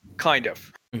 kind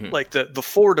of. Like the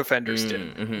 4 defenders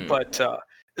did. But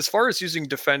as far as using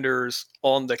defenders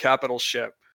on the capital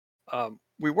ship,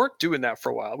 we weren't doing that for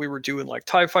a while. We were doing like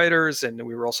TIE fighters, and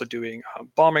we were also doing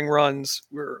bombing runs.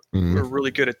 We're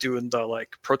really good at doing the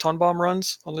like proton bomb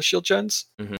runs on the shield gens.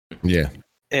 Yeah.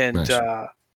 And nice.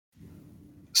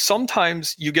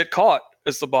 Sometimes you get caught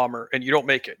as the bomber and you don't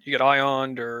make it. You get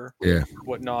ioned or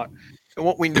whatnot. And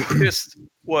what we noticed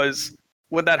was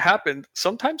when that happened,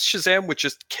 sometimes Shazam would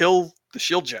just kill the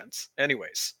shield gens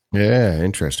anyways. Yeah,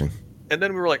 interesting. And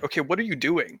then we were like, okay, what are you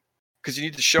doing? because you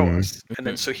need to show us. And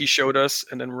then so he showed us,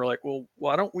 and then we're like, well,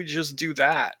 why don't we just do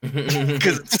that?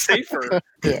 Because it's safer.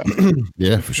 Yeah.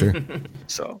 Yeah, for sure.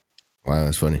 So Wow,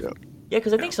 that's funny. Yeah,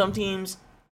 because I think some teams,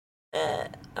 I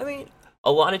mean,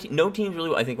 a lot of no teams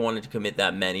really, I think, wanted to commit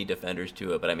that many defenders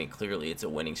to it. But I mean, clearly, it's a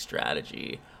winning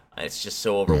strategy. It's just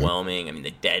so overwhelming. I mean,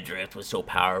 the dead drift was so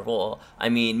powerful. I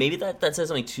mean, maybe that says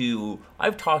something too.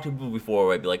 I've talked to people before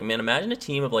where I'd be like, man, imagine a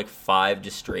team of like 5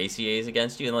 Distraciers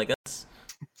against you, and like that's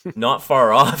not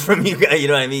far off from you guys. You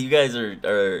know what I mean? You guys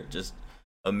are just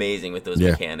amazing with those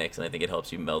mechanics, and I think it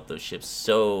helps you melt those ships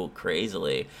so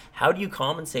crazily. How do you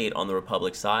compensate on the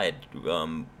Republic side?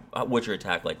 What's your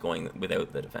attack like going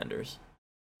without the defenders?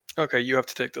 okay, you have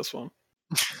to take this one.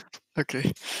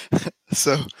 Okay.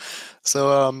 So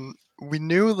we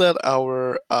knew that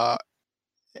our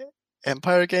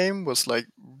Empire game was like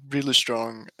really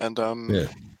strong, and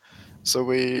so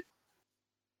we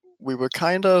were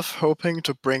kind of hoping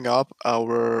to bring up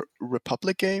our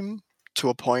Republic game to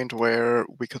a point where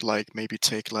we could like maybe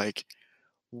take like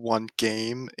one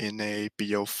game in a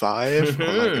BO5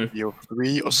 or like a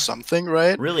BO3 or something,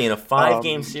 right? Really, in a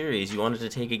 5-game series, you wanted to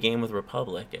take a game with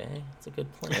Republic, eh? That's a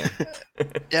good plan.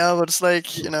 Yeah, but it's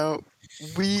like, you know,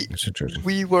 we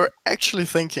were actually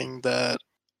thinking that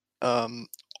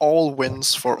all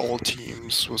wins for all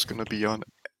teams was going to be on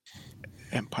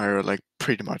Empire, like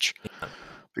pretty much,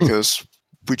 because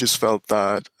we just felt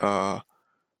that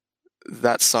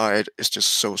that side is just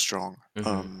so strong.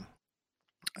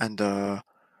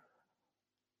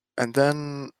 And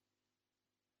then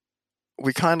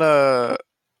we kind of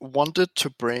wanted to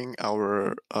bring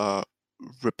our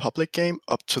Republic game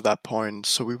up to that point.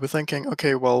 So we were thinking,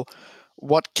 okay, well,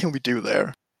 what can we do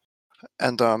there?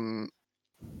 And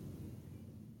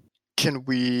can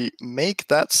we make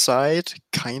that side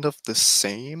kind of the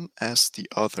same as the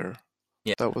other?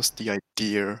 Yeah. That was the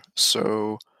idea.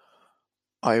 So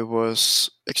I was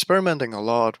experimenting a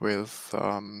lot with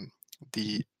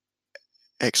the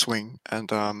X-Wing,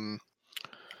 and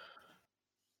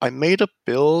I made a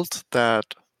build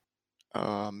that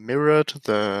mirrored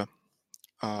the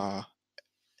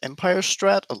Empire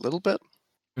strat a little bit,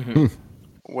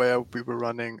 where we were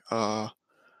running a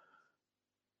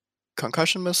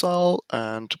concussion missile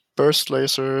and burst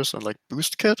lasers and like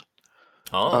boost kit.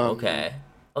 Oh, okay.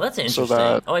 Oh, that's interesting.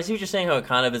 I see what you're saying. How it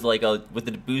kind of is like with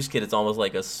the boost kit, it's almost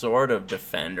like a sort of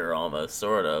defender, almost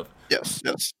sort of. Yes.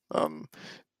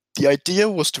 The idea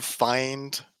was to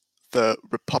find the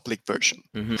Republic version,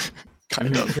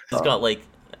 kind of. It's got like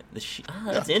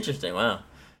that's interesting. Wow,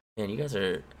 man, you guys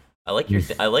are. I like your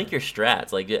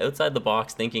strats. Like outside the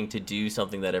box thinking to do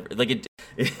something that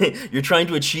you're trying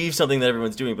to achieve something that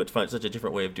everyone's doing, but find such a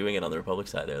different way of doing it on the Republic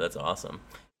side. There, that's awesome.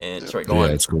 And sorry, go on.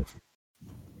 Yeah, it's cool.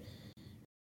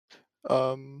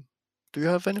 Do you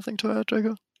have anything to add,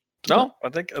 Jacob? No, I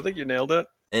think you nailed it.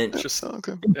 And It's just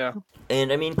okay. yeah.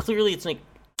 And I mean, clearly, it's like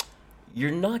you're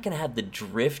not gonna have the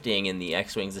drifting in the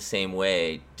X-wings the same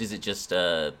way. Does it just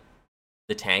the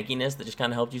tankiness that just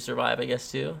kind of helped you survive, I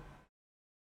guess, too?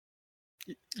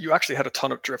 You actually had a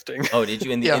ton of drifting. Oh, did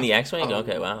you in the Yeah. in the X-wing?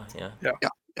 Okay, wow, yeah.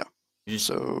 Yeah.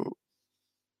 So,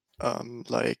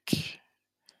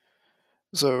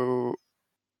 so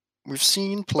we've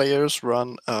seen players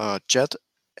run a jet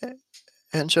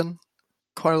engine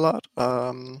quite a lot.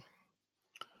 Yeah,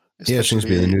 it seems to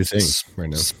be the new thing especially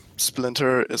right now.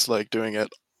 Splinter is like doing it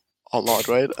a lot,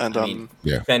 right? And I mean,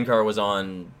 Yeah. Fenkar was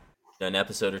on an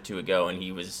episode or two ago, and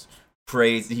he was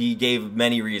praised. He gave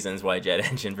many reasons why jet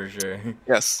engine for sure.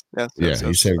 yes. Yeah,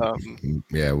 he said, Um,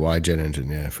 why jet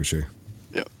engine? Yeah, for sure.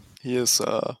 he is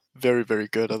very, very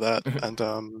good at that,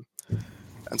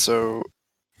 and so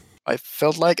I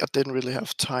felt like I didn't really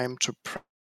have time to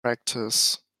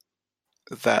practice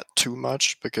that too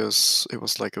much because it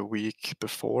was like a week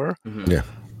before. Yeah.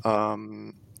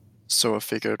 So I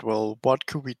figured, well, what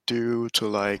could we do to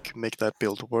like make that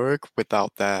build work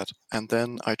without that? And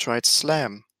then I tried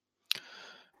Slam.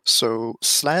 So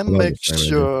Slam love the makes Slam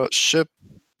engine. your ship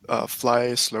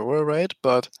fly slower, right?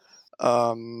 But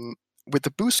with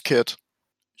the boost kit,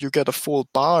 you get a full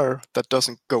bar that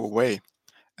doesn't go away,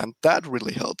 and that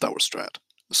really helped our strat.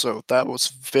 So that was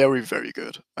very, very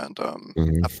good. And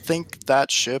I think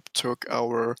that ship took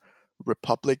our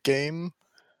Republic game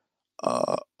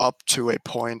up to a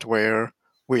point where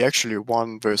we actually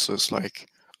won versus like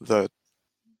the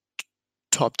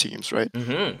top teams, right?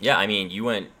 Yeah, I mean, you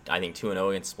went, I think, 2-0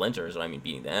 against Splinter, so I mean,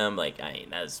 beating them, like, I mean,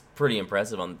 that's pretty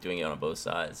impressive on doing it on both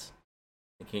sides.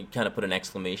 You can kind of put an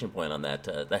exclamation point on that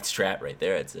that strat right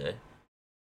there, I'd say.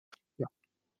 Yeah.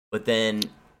 But then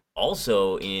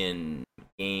also in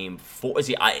game 4.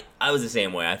 See, I was the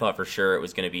same way. I thought for sure it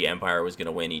was going to be Empire was going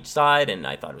to win each side, and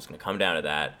I thought it was going to come down to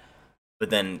that. But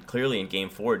then clearly in game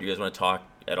 4, do you guys want to talk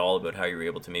at all about how you were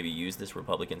able to maybe use this New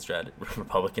Republic strategy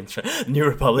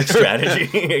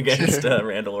against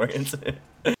Randalorians?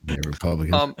 Yeah,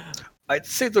 Republican. I'd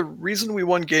say the reason we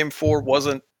won game 4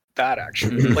 wasn't bad,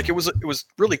 actually. Like, it was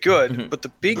really good, but the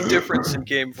big difference in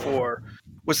game 4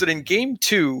 was that in game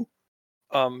 2,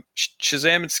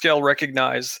 Shazam and Scale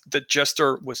recognized that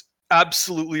Jester was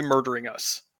absolutely murdering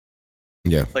us.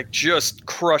 Yeah. Like, just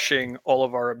crushing all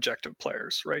of our objective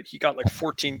players, right? He got like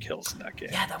 14 kills in that game.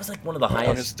 Yeah, that was like one of the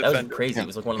highest. That was crazy. It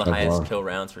was like one of the highest kill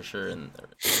rounds for sure in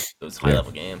those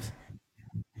high-level games.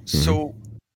 So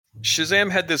Shazam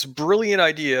had this brilliant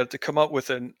idea to come up with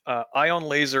an ion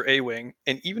laser A-wing,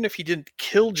 and even if he didn't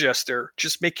kill Jester,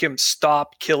 just make him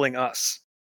stop killing us.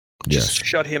 Just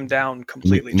shut him down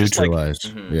completely. Neutralize.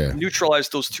 Just like, neutralize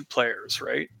those two players,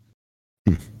 right?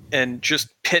 And just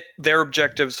pit their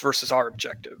objectives versus our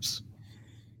objectives.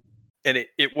 And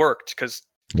it worked, because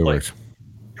it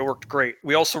worked great.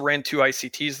 We also ran 2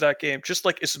 ICTs that game, just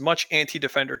like as much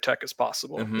anti-defender tech as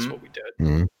possible is what we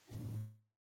did.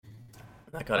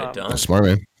 That got it done. That's smart,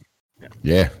 man.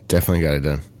 Yeah, definitely got it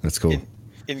done. That's cool.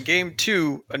 In game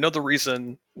 2, another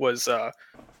reason was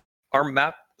our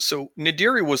map. So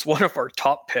Nadiri was one of our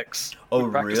top picks. Oh,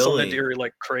 we practiced on really? Nadiri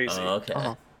like crazy. Oh,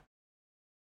 okay.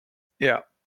 Yeah,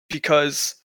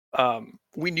 because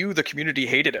we knew the community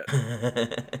hated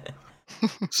it.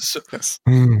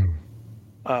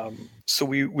 So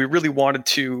we really wanted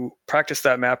to practice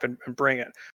that map and bring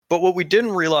it. But what we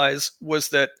didn't realize was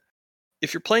that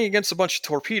if you're playing against a bunch of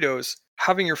torpedoes,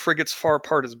 having your frigates far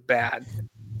apart is bad.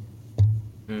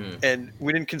 And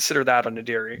we didn't consider that on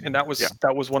Nadiri, and that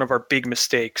was one of our big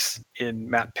mistakes in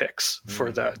map picks for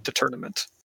the tournament.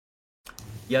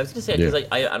 Yeah, I was gonna say, because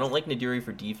I don't like Nadiri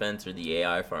for defense or the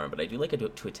AI farm, but I do like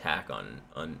it to attack on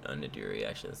Nadiri.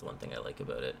 Actually, that's the one thing I like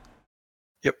about it.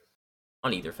 Yep.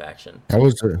 On either faction. How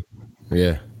was it?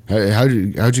 Yeah. How'd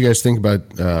you guys think about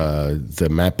the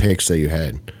map picks that you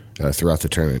had throughout the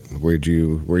tournament? Were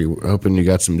you hoping you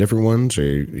got some different ones, or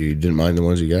you didn't mind the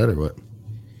ones you got, or what?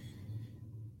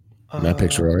 Map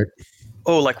picks were alright.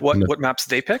 Oh, like what maps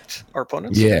they picked? Our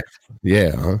opponents? Yeah.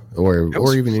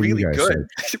 Or even really you guys. Good.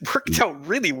 It worked out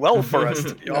really well for us,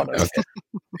 to be honest. Okay.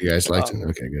 You guys liked it?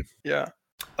 Okay, good. Yeah.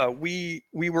 We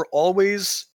were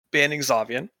always banning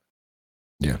Zavian.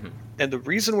 Yeah. And the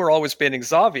reason we're always banning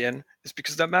Zavian is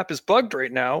because that map is bugged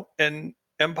right now, and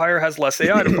Empire has less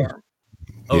AI to farm.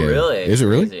 Oh, Yeah. really? Is it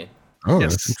really? Crazy. Oh,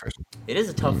 Yes. that's interesting. It is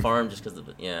a tough farm just because of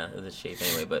the shape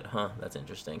anyway, but that's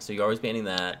interesting. So you're always banning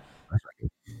that.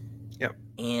 Yep.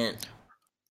 And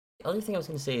the other thing I was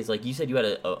going to say is, like, you said you had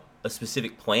a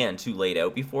specific plan to laid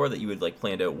out before, that you had like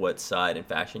planned out what side and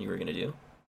faction you were going to do.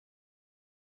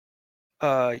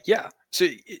 Yeah. So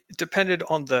it depended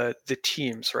on the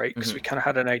teams, right? Because we kind of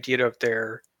had an idea of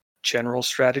their general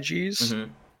strategies.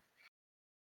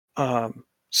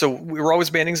 So we were always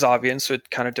banning Zavian, so it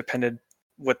kind of depended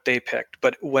what they picked.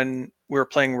 But when we were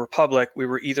playing Republic, we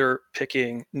were either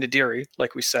picking Nadiri,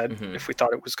 like we said, if we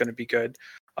thought it was going to be good.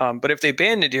 But if they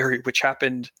banned Nadiri, which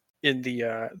happened in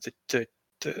the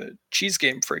cheese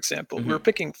game, for example, we were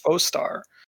picking Foestar.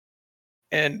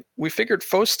 And we figured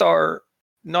Foestar,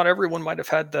 not everyone might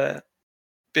have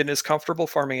been as comfortable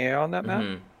farming AI on that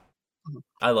map.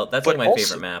 That's like my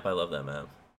favorite map. I love that map.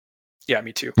 Yeah,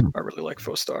 me too. I really like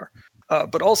Foestar.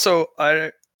 But also,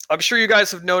 I'm sure you guys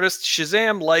have noticed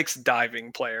Shazam likes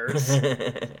diving players.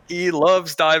 He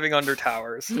loves diving under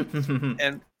towers.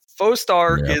 And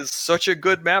Foestar is such a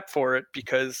good map for it,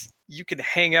 because you can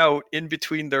hang out in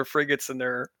between their frigates and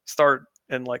their Star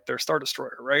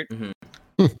Destroyer, right?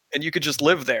 And you could just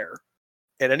live there.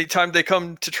 And anytime they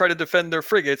come to try to defend their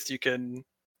frigates, you can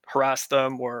harass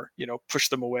them or, push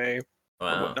them away or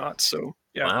whatnot. So,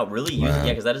 yeah. Wow, really? Yeah,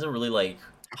 because that is a really, like,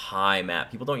 high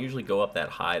map. People don't usually go up that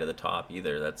high to the top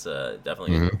either. That's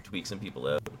definitely tweak some people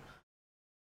out.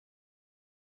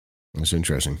 That's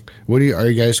interesting. Are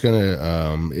you guys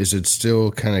gonna? Is it still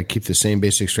kind of keep the same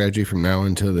basic strategy from now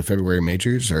until the February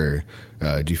majors, or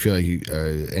do you feel like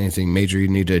anything major you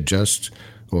need to adjust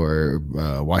or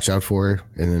watch out for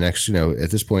in the next?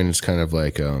 At this point, it's kind of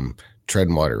like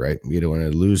treading water, right? You don't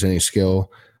want to lose any skill.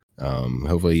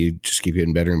 Hopefully, you just keep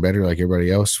getting better and better, like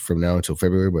everybody else, from now until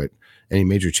February. But any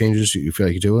major changes you feel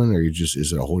like you're doing, or is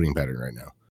it a holding pattern right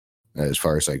now, as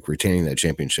far as like retaining that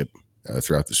championship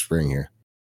throughout the spring here?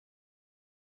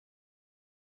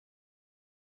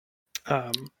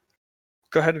 Go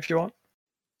ahead if you want.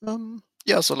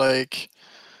 So like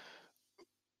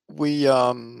we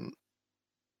have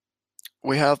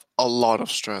a lot of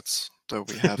strats that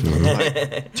we haven't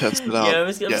like tested out. Yeah, I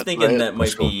was yet, thinking right? that might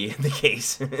That's cool. be the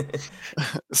case.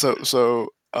 So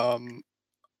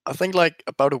I think like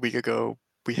about a week ago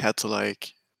we had to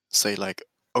like say like,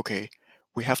 okay,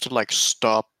 we have to like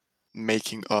stop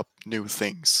making up new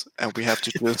things, and we have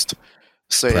to just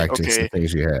say, Practice okay, the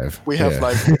things you have. we have Yeah.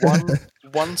 like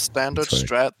one standard That's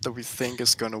funny. strat that we think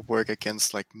is going to work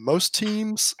against like most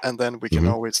teams, and then we can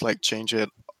Mhm. always like change it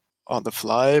on the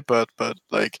fly. But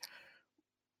like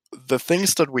the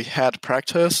things that we had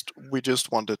practiced, we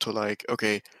just wanted to like,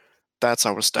 okay, that's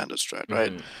our standard strat,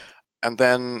 right? Mhm. And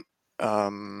then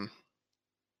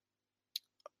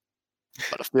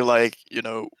but I feel like,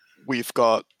 we've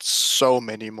got so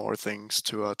many more things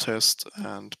to test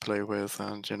and play with,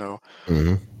 and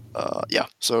Mhm. yeah,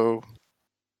 so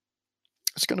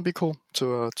it's gonna be cool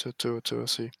to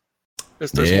see.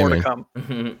 There's Yeah, more man. to come.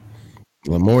 Mhm.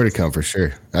 Well, more to come for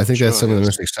sure. I think that's Sure, some of the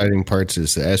yes. most exciting parts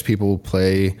is that as people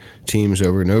play teams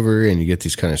over and over and you get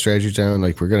these kind of strategies down,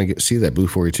 like we're going to see that Blue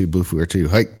 42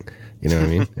 hike, you know what I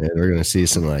mean? And we're going to see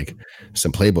some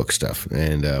playbook stuff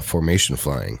and formation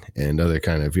flying and other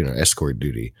kind of, escort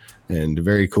duty and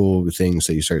very cool things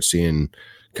that you start seeing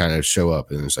kind of show up.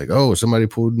 And it's like, oh, somebody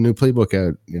pulled a new playbook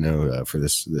out, for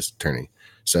this tourney.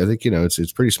 So I think,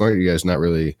 it's pretty smart. You guys not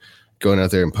really going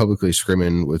out there and publicly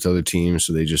scrimming with other teams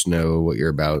so they just know what you're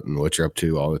about and what you're up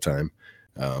to all the time,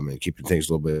 and keeping things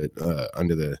a little bit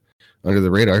under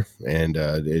the radar. And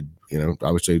it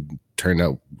obviously turned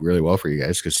out really well for you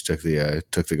guys because you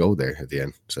took the gold there at the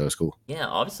end, so it's cool. Yeah,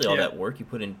 obviously all Yeah. that work you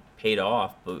put in paid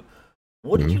off, but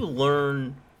what did you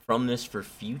learn from this for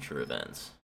future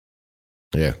events?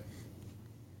 Yeah.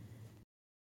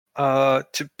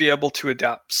 To be able to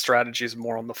adapt strategies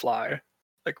more on the fly.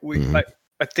 Like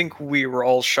I think we were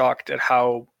all shocked at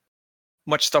how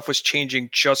much stuff was changing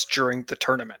just during the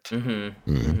tournament.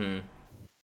 Mm-hmm. Mhm. Mm-hmm.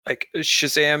 Like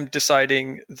Shazam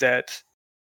deciding that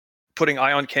putting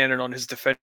ion cannon on his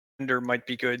defender might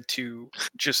be good to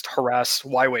just harass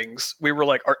Y-Wings. We were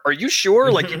like, are you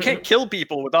sure? Like, you can't kill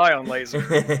people with ion laser.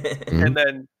 And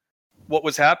then what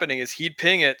was happening is he'd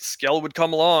ping it, Skell would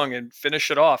come along and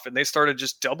finish it off, and they started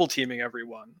just double teaming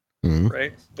everyone. Mhm.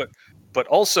 Right? But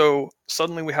also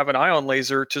suddenly we have an ion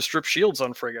laser to strip shields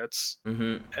on frigates,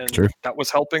 Mm-hmm. and Sure. that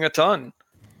was helping a ton.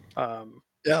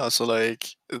 Yeah, so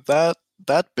like that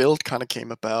build kind of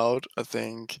came about, I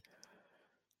think,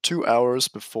 2 hours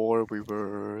before we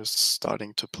were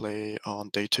starting to play on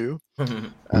day 2,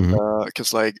 and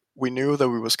because like we knew that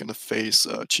we was gonna face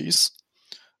Cheese,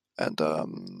 and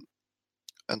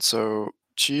so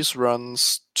Cheese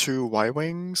runs 2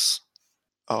 Y-Wings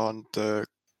on the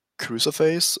cruiser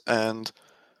phase, and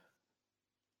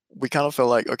we kind of felt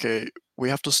like, okay, we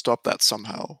have to stop that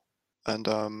somehow, and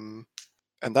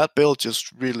that build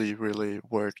just really, really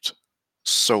worked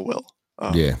so well.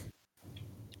 Yeah.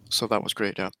 So that was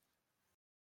great. Yeah.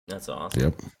 That's awesome.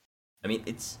 Yep. I mean,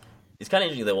 it's kind of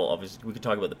interesting that, well, obviously we could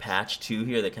talk about the patch 2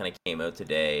 here that kind of came out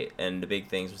today, and the big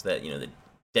things was that, the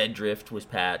Dead Drift was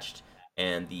patched,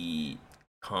 and the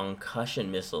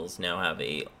concussion missiles now have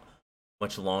a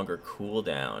much longer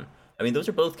cooldown. I mean, those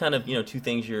are both kind of, 2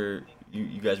 things you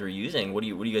guys were using. What do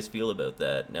you guys feel about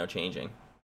that now changing?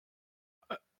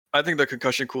 I think the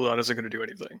concussion cooldown isn't going to do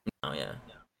anything. Oh yeah.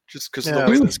 Just because Yeah,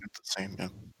 the way it's the same. Yeah.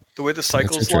 the way the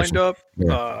cycles lined interesting. up,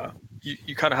 Yeah.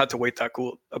 you kind of had to wait that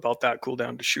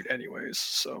cooldown to shoot anyways.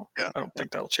 So Yeah. I don't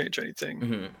think that'll change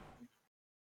anything.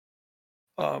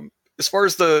 Mm-hmm. As far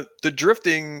as the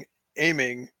drifting,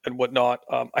 aiming, and whatnot,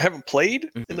 I haven't played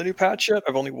in the new patch yet.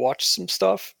 I've only watched some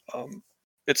stuff.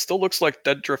 It still looks like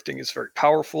dead drifting is very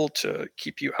powerful to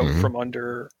keep you out from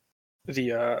under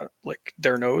the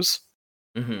their nose.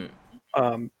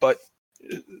 Mm-hmm. But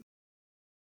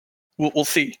we'll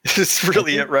see. It's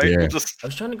really it, right? Yeah. We'll just, I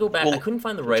was trying to go back. I couldn't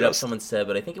find the write-up someone said,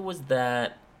 but I think it was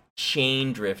that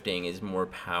chain drifting is more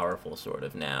powerful sort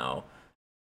of now.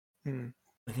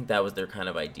 I think that was their kind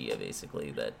of idea,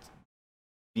 basically, that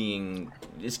being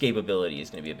escapability is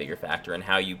going to be a bigger factor, and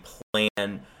how you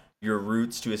plan your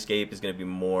routes to escape is going to be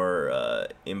more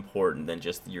important than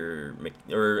just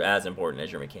or as important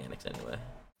as your mechanics, anyway.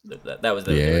 That was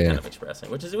they were kind of expressing,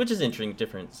 which is interesting,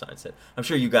 different mindset. I'm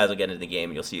sure you guys will get into the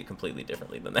game and you'll see it completely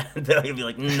differently than that. You'll be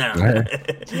like, no.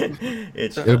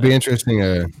 It'll be interesting.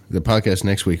 The podcast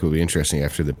next week will be interesting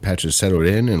after the patches settled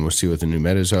in, and we'll see what the new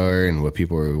metas are and what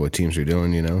teams are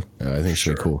doing. I think it's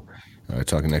really cool.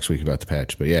 Talking next week about the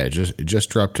patch, but yeah, it just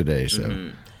dropped today, so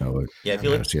I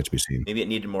feel like it's yet to be seen. Maybe it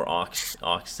needed more aux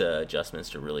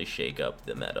adjustments to really shake up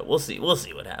the meta. We'll see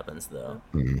what happens though.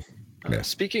 Yeah.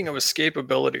 Speaking of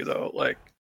escapability, though, like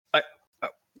I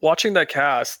watching that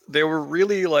cast, they were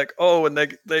really like, oh, and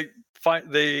they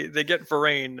they get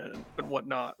Varane and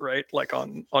whatnot, right? Like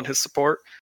on his support.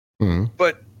 Mhm.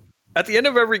 But at the end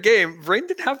of every game, Varane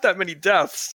didn't have that many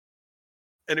deaths,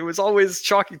 and it was always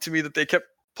shocking to me that they kept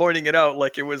pointing it out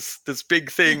like it was this big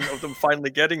thing of them finally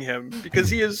getting him, because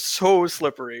he is so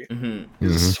slippery. Mhm.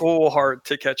 He's so hard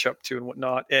to catch up to and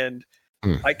whatnot. And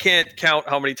Mm. I can't count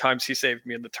how many times he saved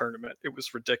me in the tournament. It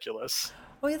was ridiculous.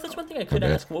 Oh yeah, that's one thing I could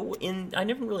Okay. ask. I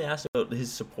never really asked about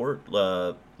his support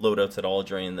loadouts at all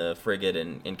during the frigate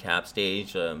and cap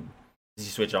stage. Did he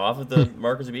switch off of the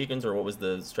markers and beacons, or what was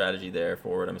the strategy there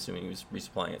forward? I'm assuming he was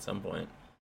resupplying at some point.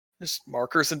 Just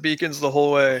markers and beacons the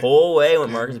whole way. Whole way with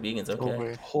markers and beacons. Okay. Oh,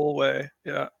 wait. Whole way.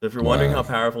 Yeah. So if you're wondering Wow. how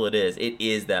powerful it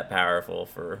is that powerful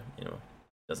for,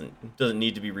 doesn't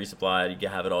need to be resupplied. You can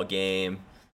have it all game.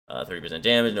 30%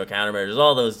 damage, no countermeasures,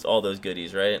 all those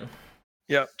goodies, right?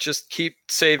 Yeah. Just keep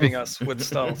saving us with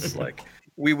stealths. Like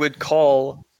we would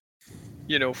call,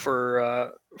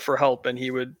 for help, and he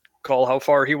would call how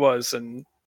far he was, and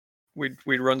we'd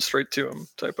run straight to him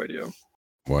type idea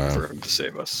Wow. for him to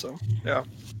save us. So yeah.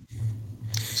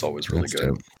 It's always really That's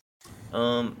good.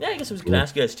 dope. Yeah, I guess I was gonna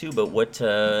ask you guys too, but what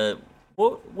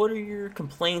are your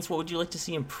complaints? What would you like to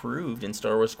see improved in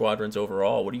Star Wars Squadrons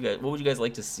overall? What would you guys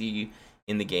like to see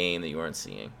in the game that you aren't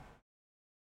seeing?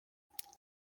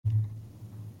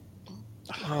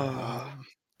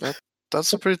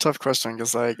 That's a pretty tough question,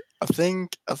 because like I think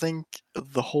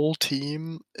the whole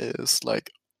team is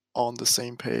like on the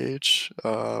same page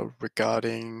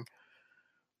regarding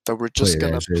that we're just Play it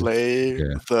gonna as is. play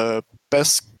Yeah. the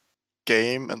best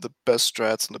game and the best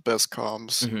strats and the best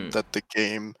comms Mhm. that the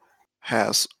game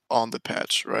has on the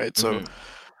patch, right? So Mhm.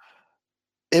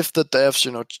 if the devs,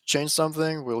 change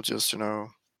something, we'll just,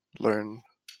 learn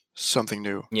something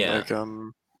new. Yeah. Like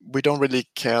we don't really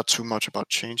care too much about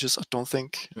changes, I don't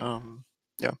think. So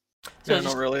Yeah, it not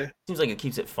just really. seems like it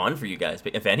keeps it fun for you guys,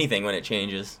 but if anything, when it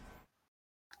changes.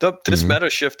 This Mhm. meta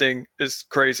shifting is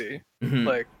crazy. Mhm.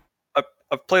 Like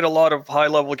I've played a lot of high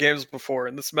level games before,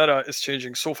 and this meta is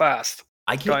changing so fast.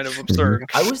 I It's keep kind of absurd.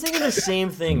 I was thinking the same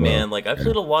thing, Well, man. Like I've yeah.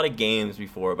 played a lot of games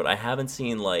before, but I haven't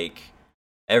seen like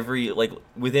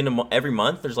within every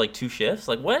month there's like 2 shifts.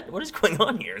 Like what is going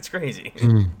on here? It's crazy.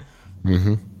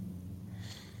 Mm-hmm.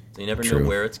 So you never know True.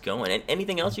 where it's going. And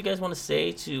anything else you guys want to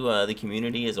say to the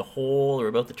community as a whole or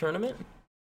about the tournament?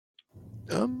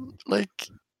 Like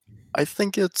I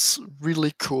think it's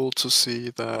really cool to see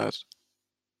that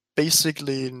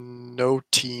basically no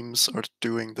teams are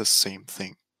doing the same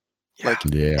thing. Like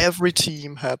Yeah. every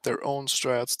team had their own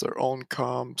strats, their own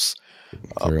comps,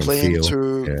 Their own playing feel.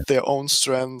 to Yeah. their own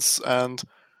strengths, and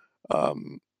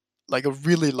like I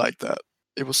really like that.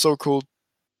 It was so cool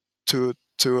to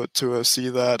see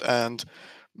that, and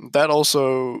that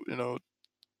also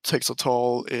takes a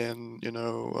toll in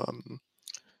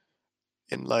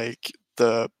in like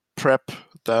the prep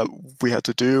that we had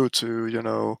to do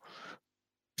to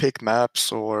pick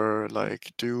maps or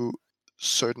like do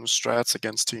certain strats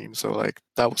against teams. So like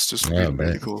that was just Oh, really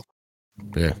bet. cool.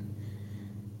 Yeah.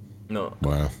 No,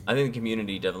 Wow. I think the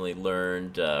community definitely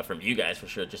learned from you guys for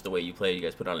sure. Just the way you played, you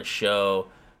guys put on a show,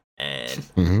 and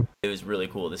Mm-hmm. it was really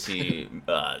cool to see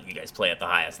you guys play at the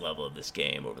highest level of this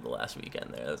game over the last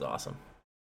weekend. There, that was awesome.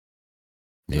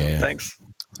 Yeah. Thanks.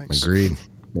 Thanks. Agreed.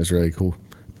 That's really cool.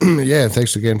 Yeah.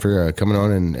 Thanks again for coming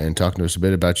on and talking to us a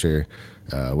bit about your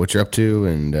what you're up to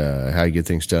and how you get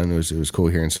things done. It was cool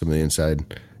hearing some of the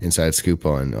inside scoop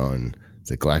on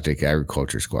the Galactic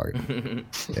Agriculture Squad.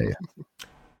 Yeah.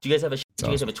 Do you guys have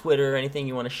a Twitter or anything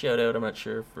you want to shout out? I'm not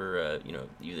sure for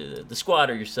either the squad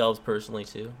or yourselves personally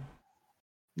too.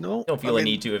 No, Don't feel a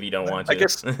need to if you don't want to. I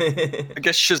guess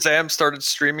Shazam started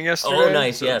streaming yesterday. Oh,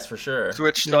 nice. so Yes, for sure.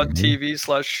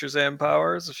 Twitch.tv/Shazam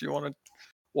Powers if you want to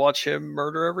watch him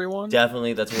murder everyone.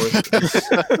 Definitely, that's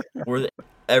worth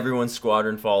everyone's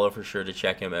squadron follow for sure to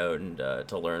check him out and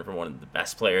to learn from one of the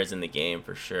best players in the game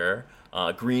for sure.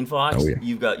 Green Fox, Oh, yeah.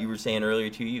 You were saying earlier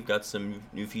too, you've got some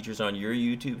new features on your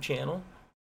YouTube channel.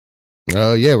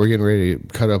 Yeah, we're getting ready to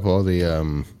cut up all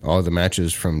the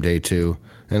matches from day 2,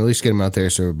 and at least get them out there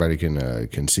so everybody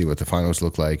can see what the finals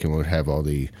look like, and we'll have all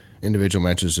the individual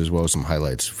matches as well as some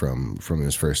highlights from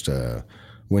this first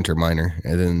winter minor,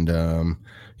 and then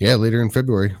later in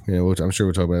February, I'm sure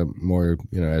we'll talk about it more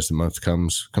as the month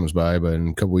comes by. But in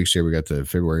a couple weeks here, we got the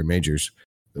February majors,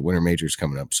 the winter majors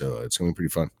coming up, so it's gonna be pretty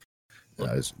fun.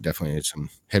 It's definitely some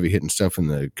heavy hitting stuff in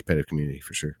the competitive community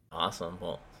for sure. Awesome.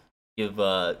 Well, give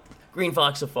Green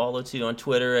Fox a follow too on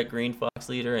Twitter at Green Fox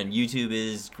Leader, and YouTube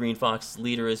is Green Fox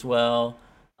Leader as well.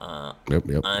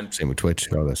 Yep. I'm Same with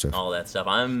Twitch, all that stuff. all that stuff.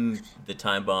 I'm the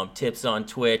Time Bomb Tips on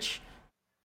Twitch,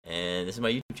 and this is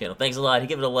my YouTube channel. Thanks a lot.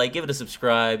 Give it a like, give it a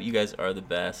subscribe. You guys are the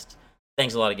best.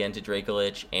 thanks a lot again to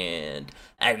Dracolich and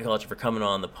Agriculture for coming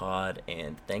on the pod.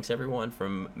 And thanks, everyone,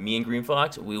 from me and Green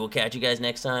Fox. We will catch you guys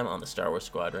next time on the Star Wars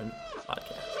Squadron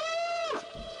podcast.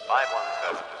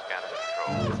 517 to scanner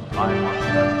control.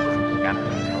 517 to scanner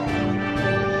control.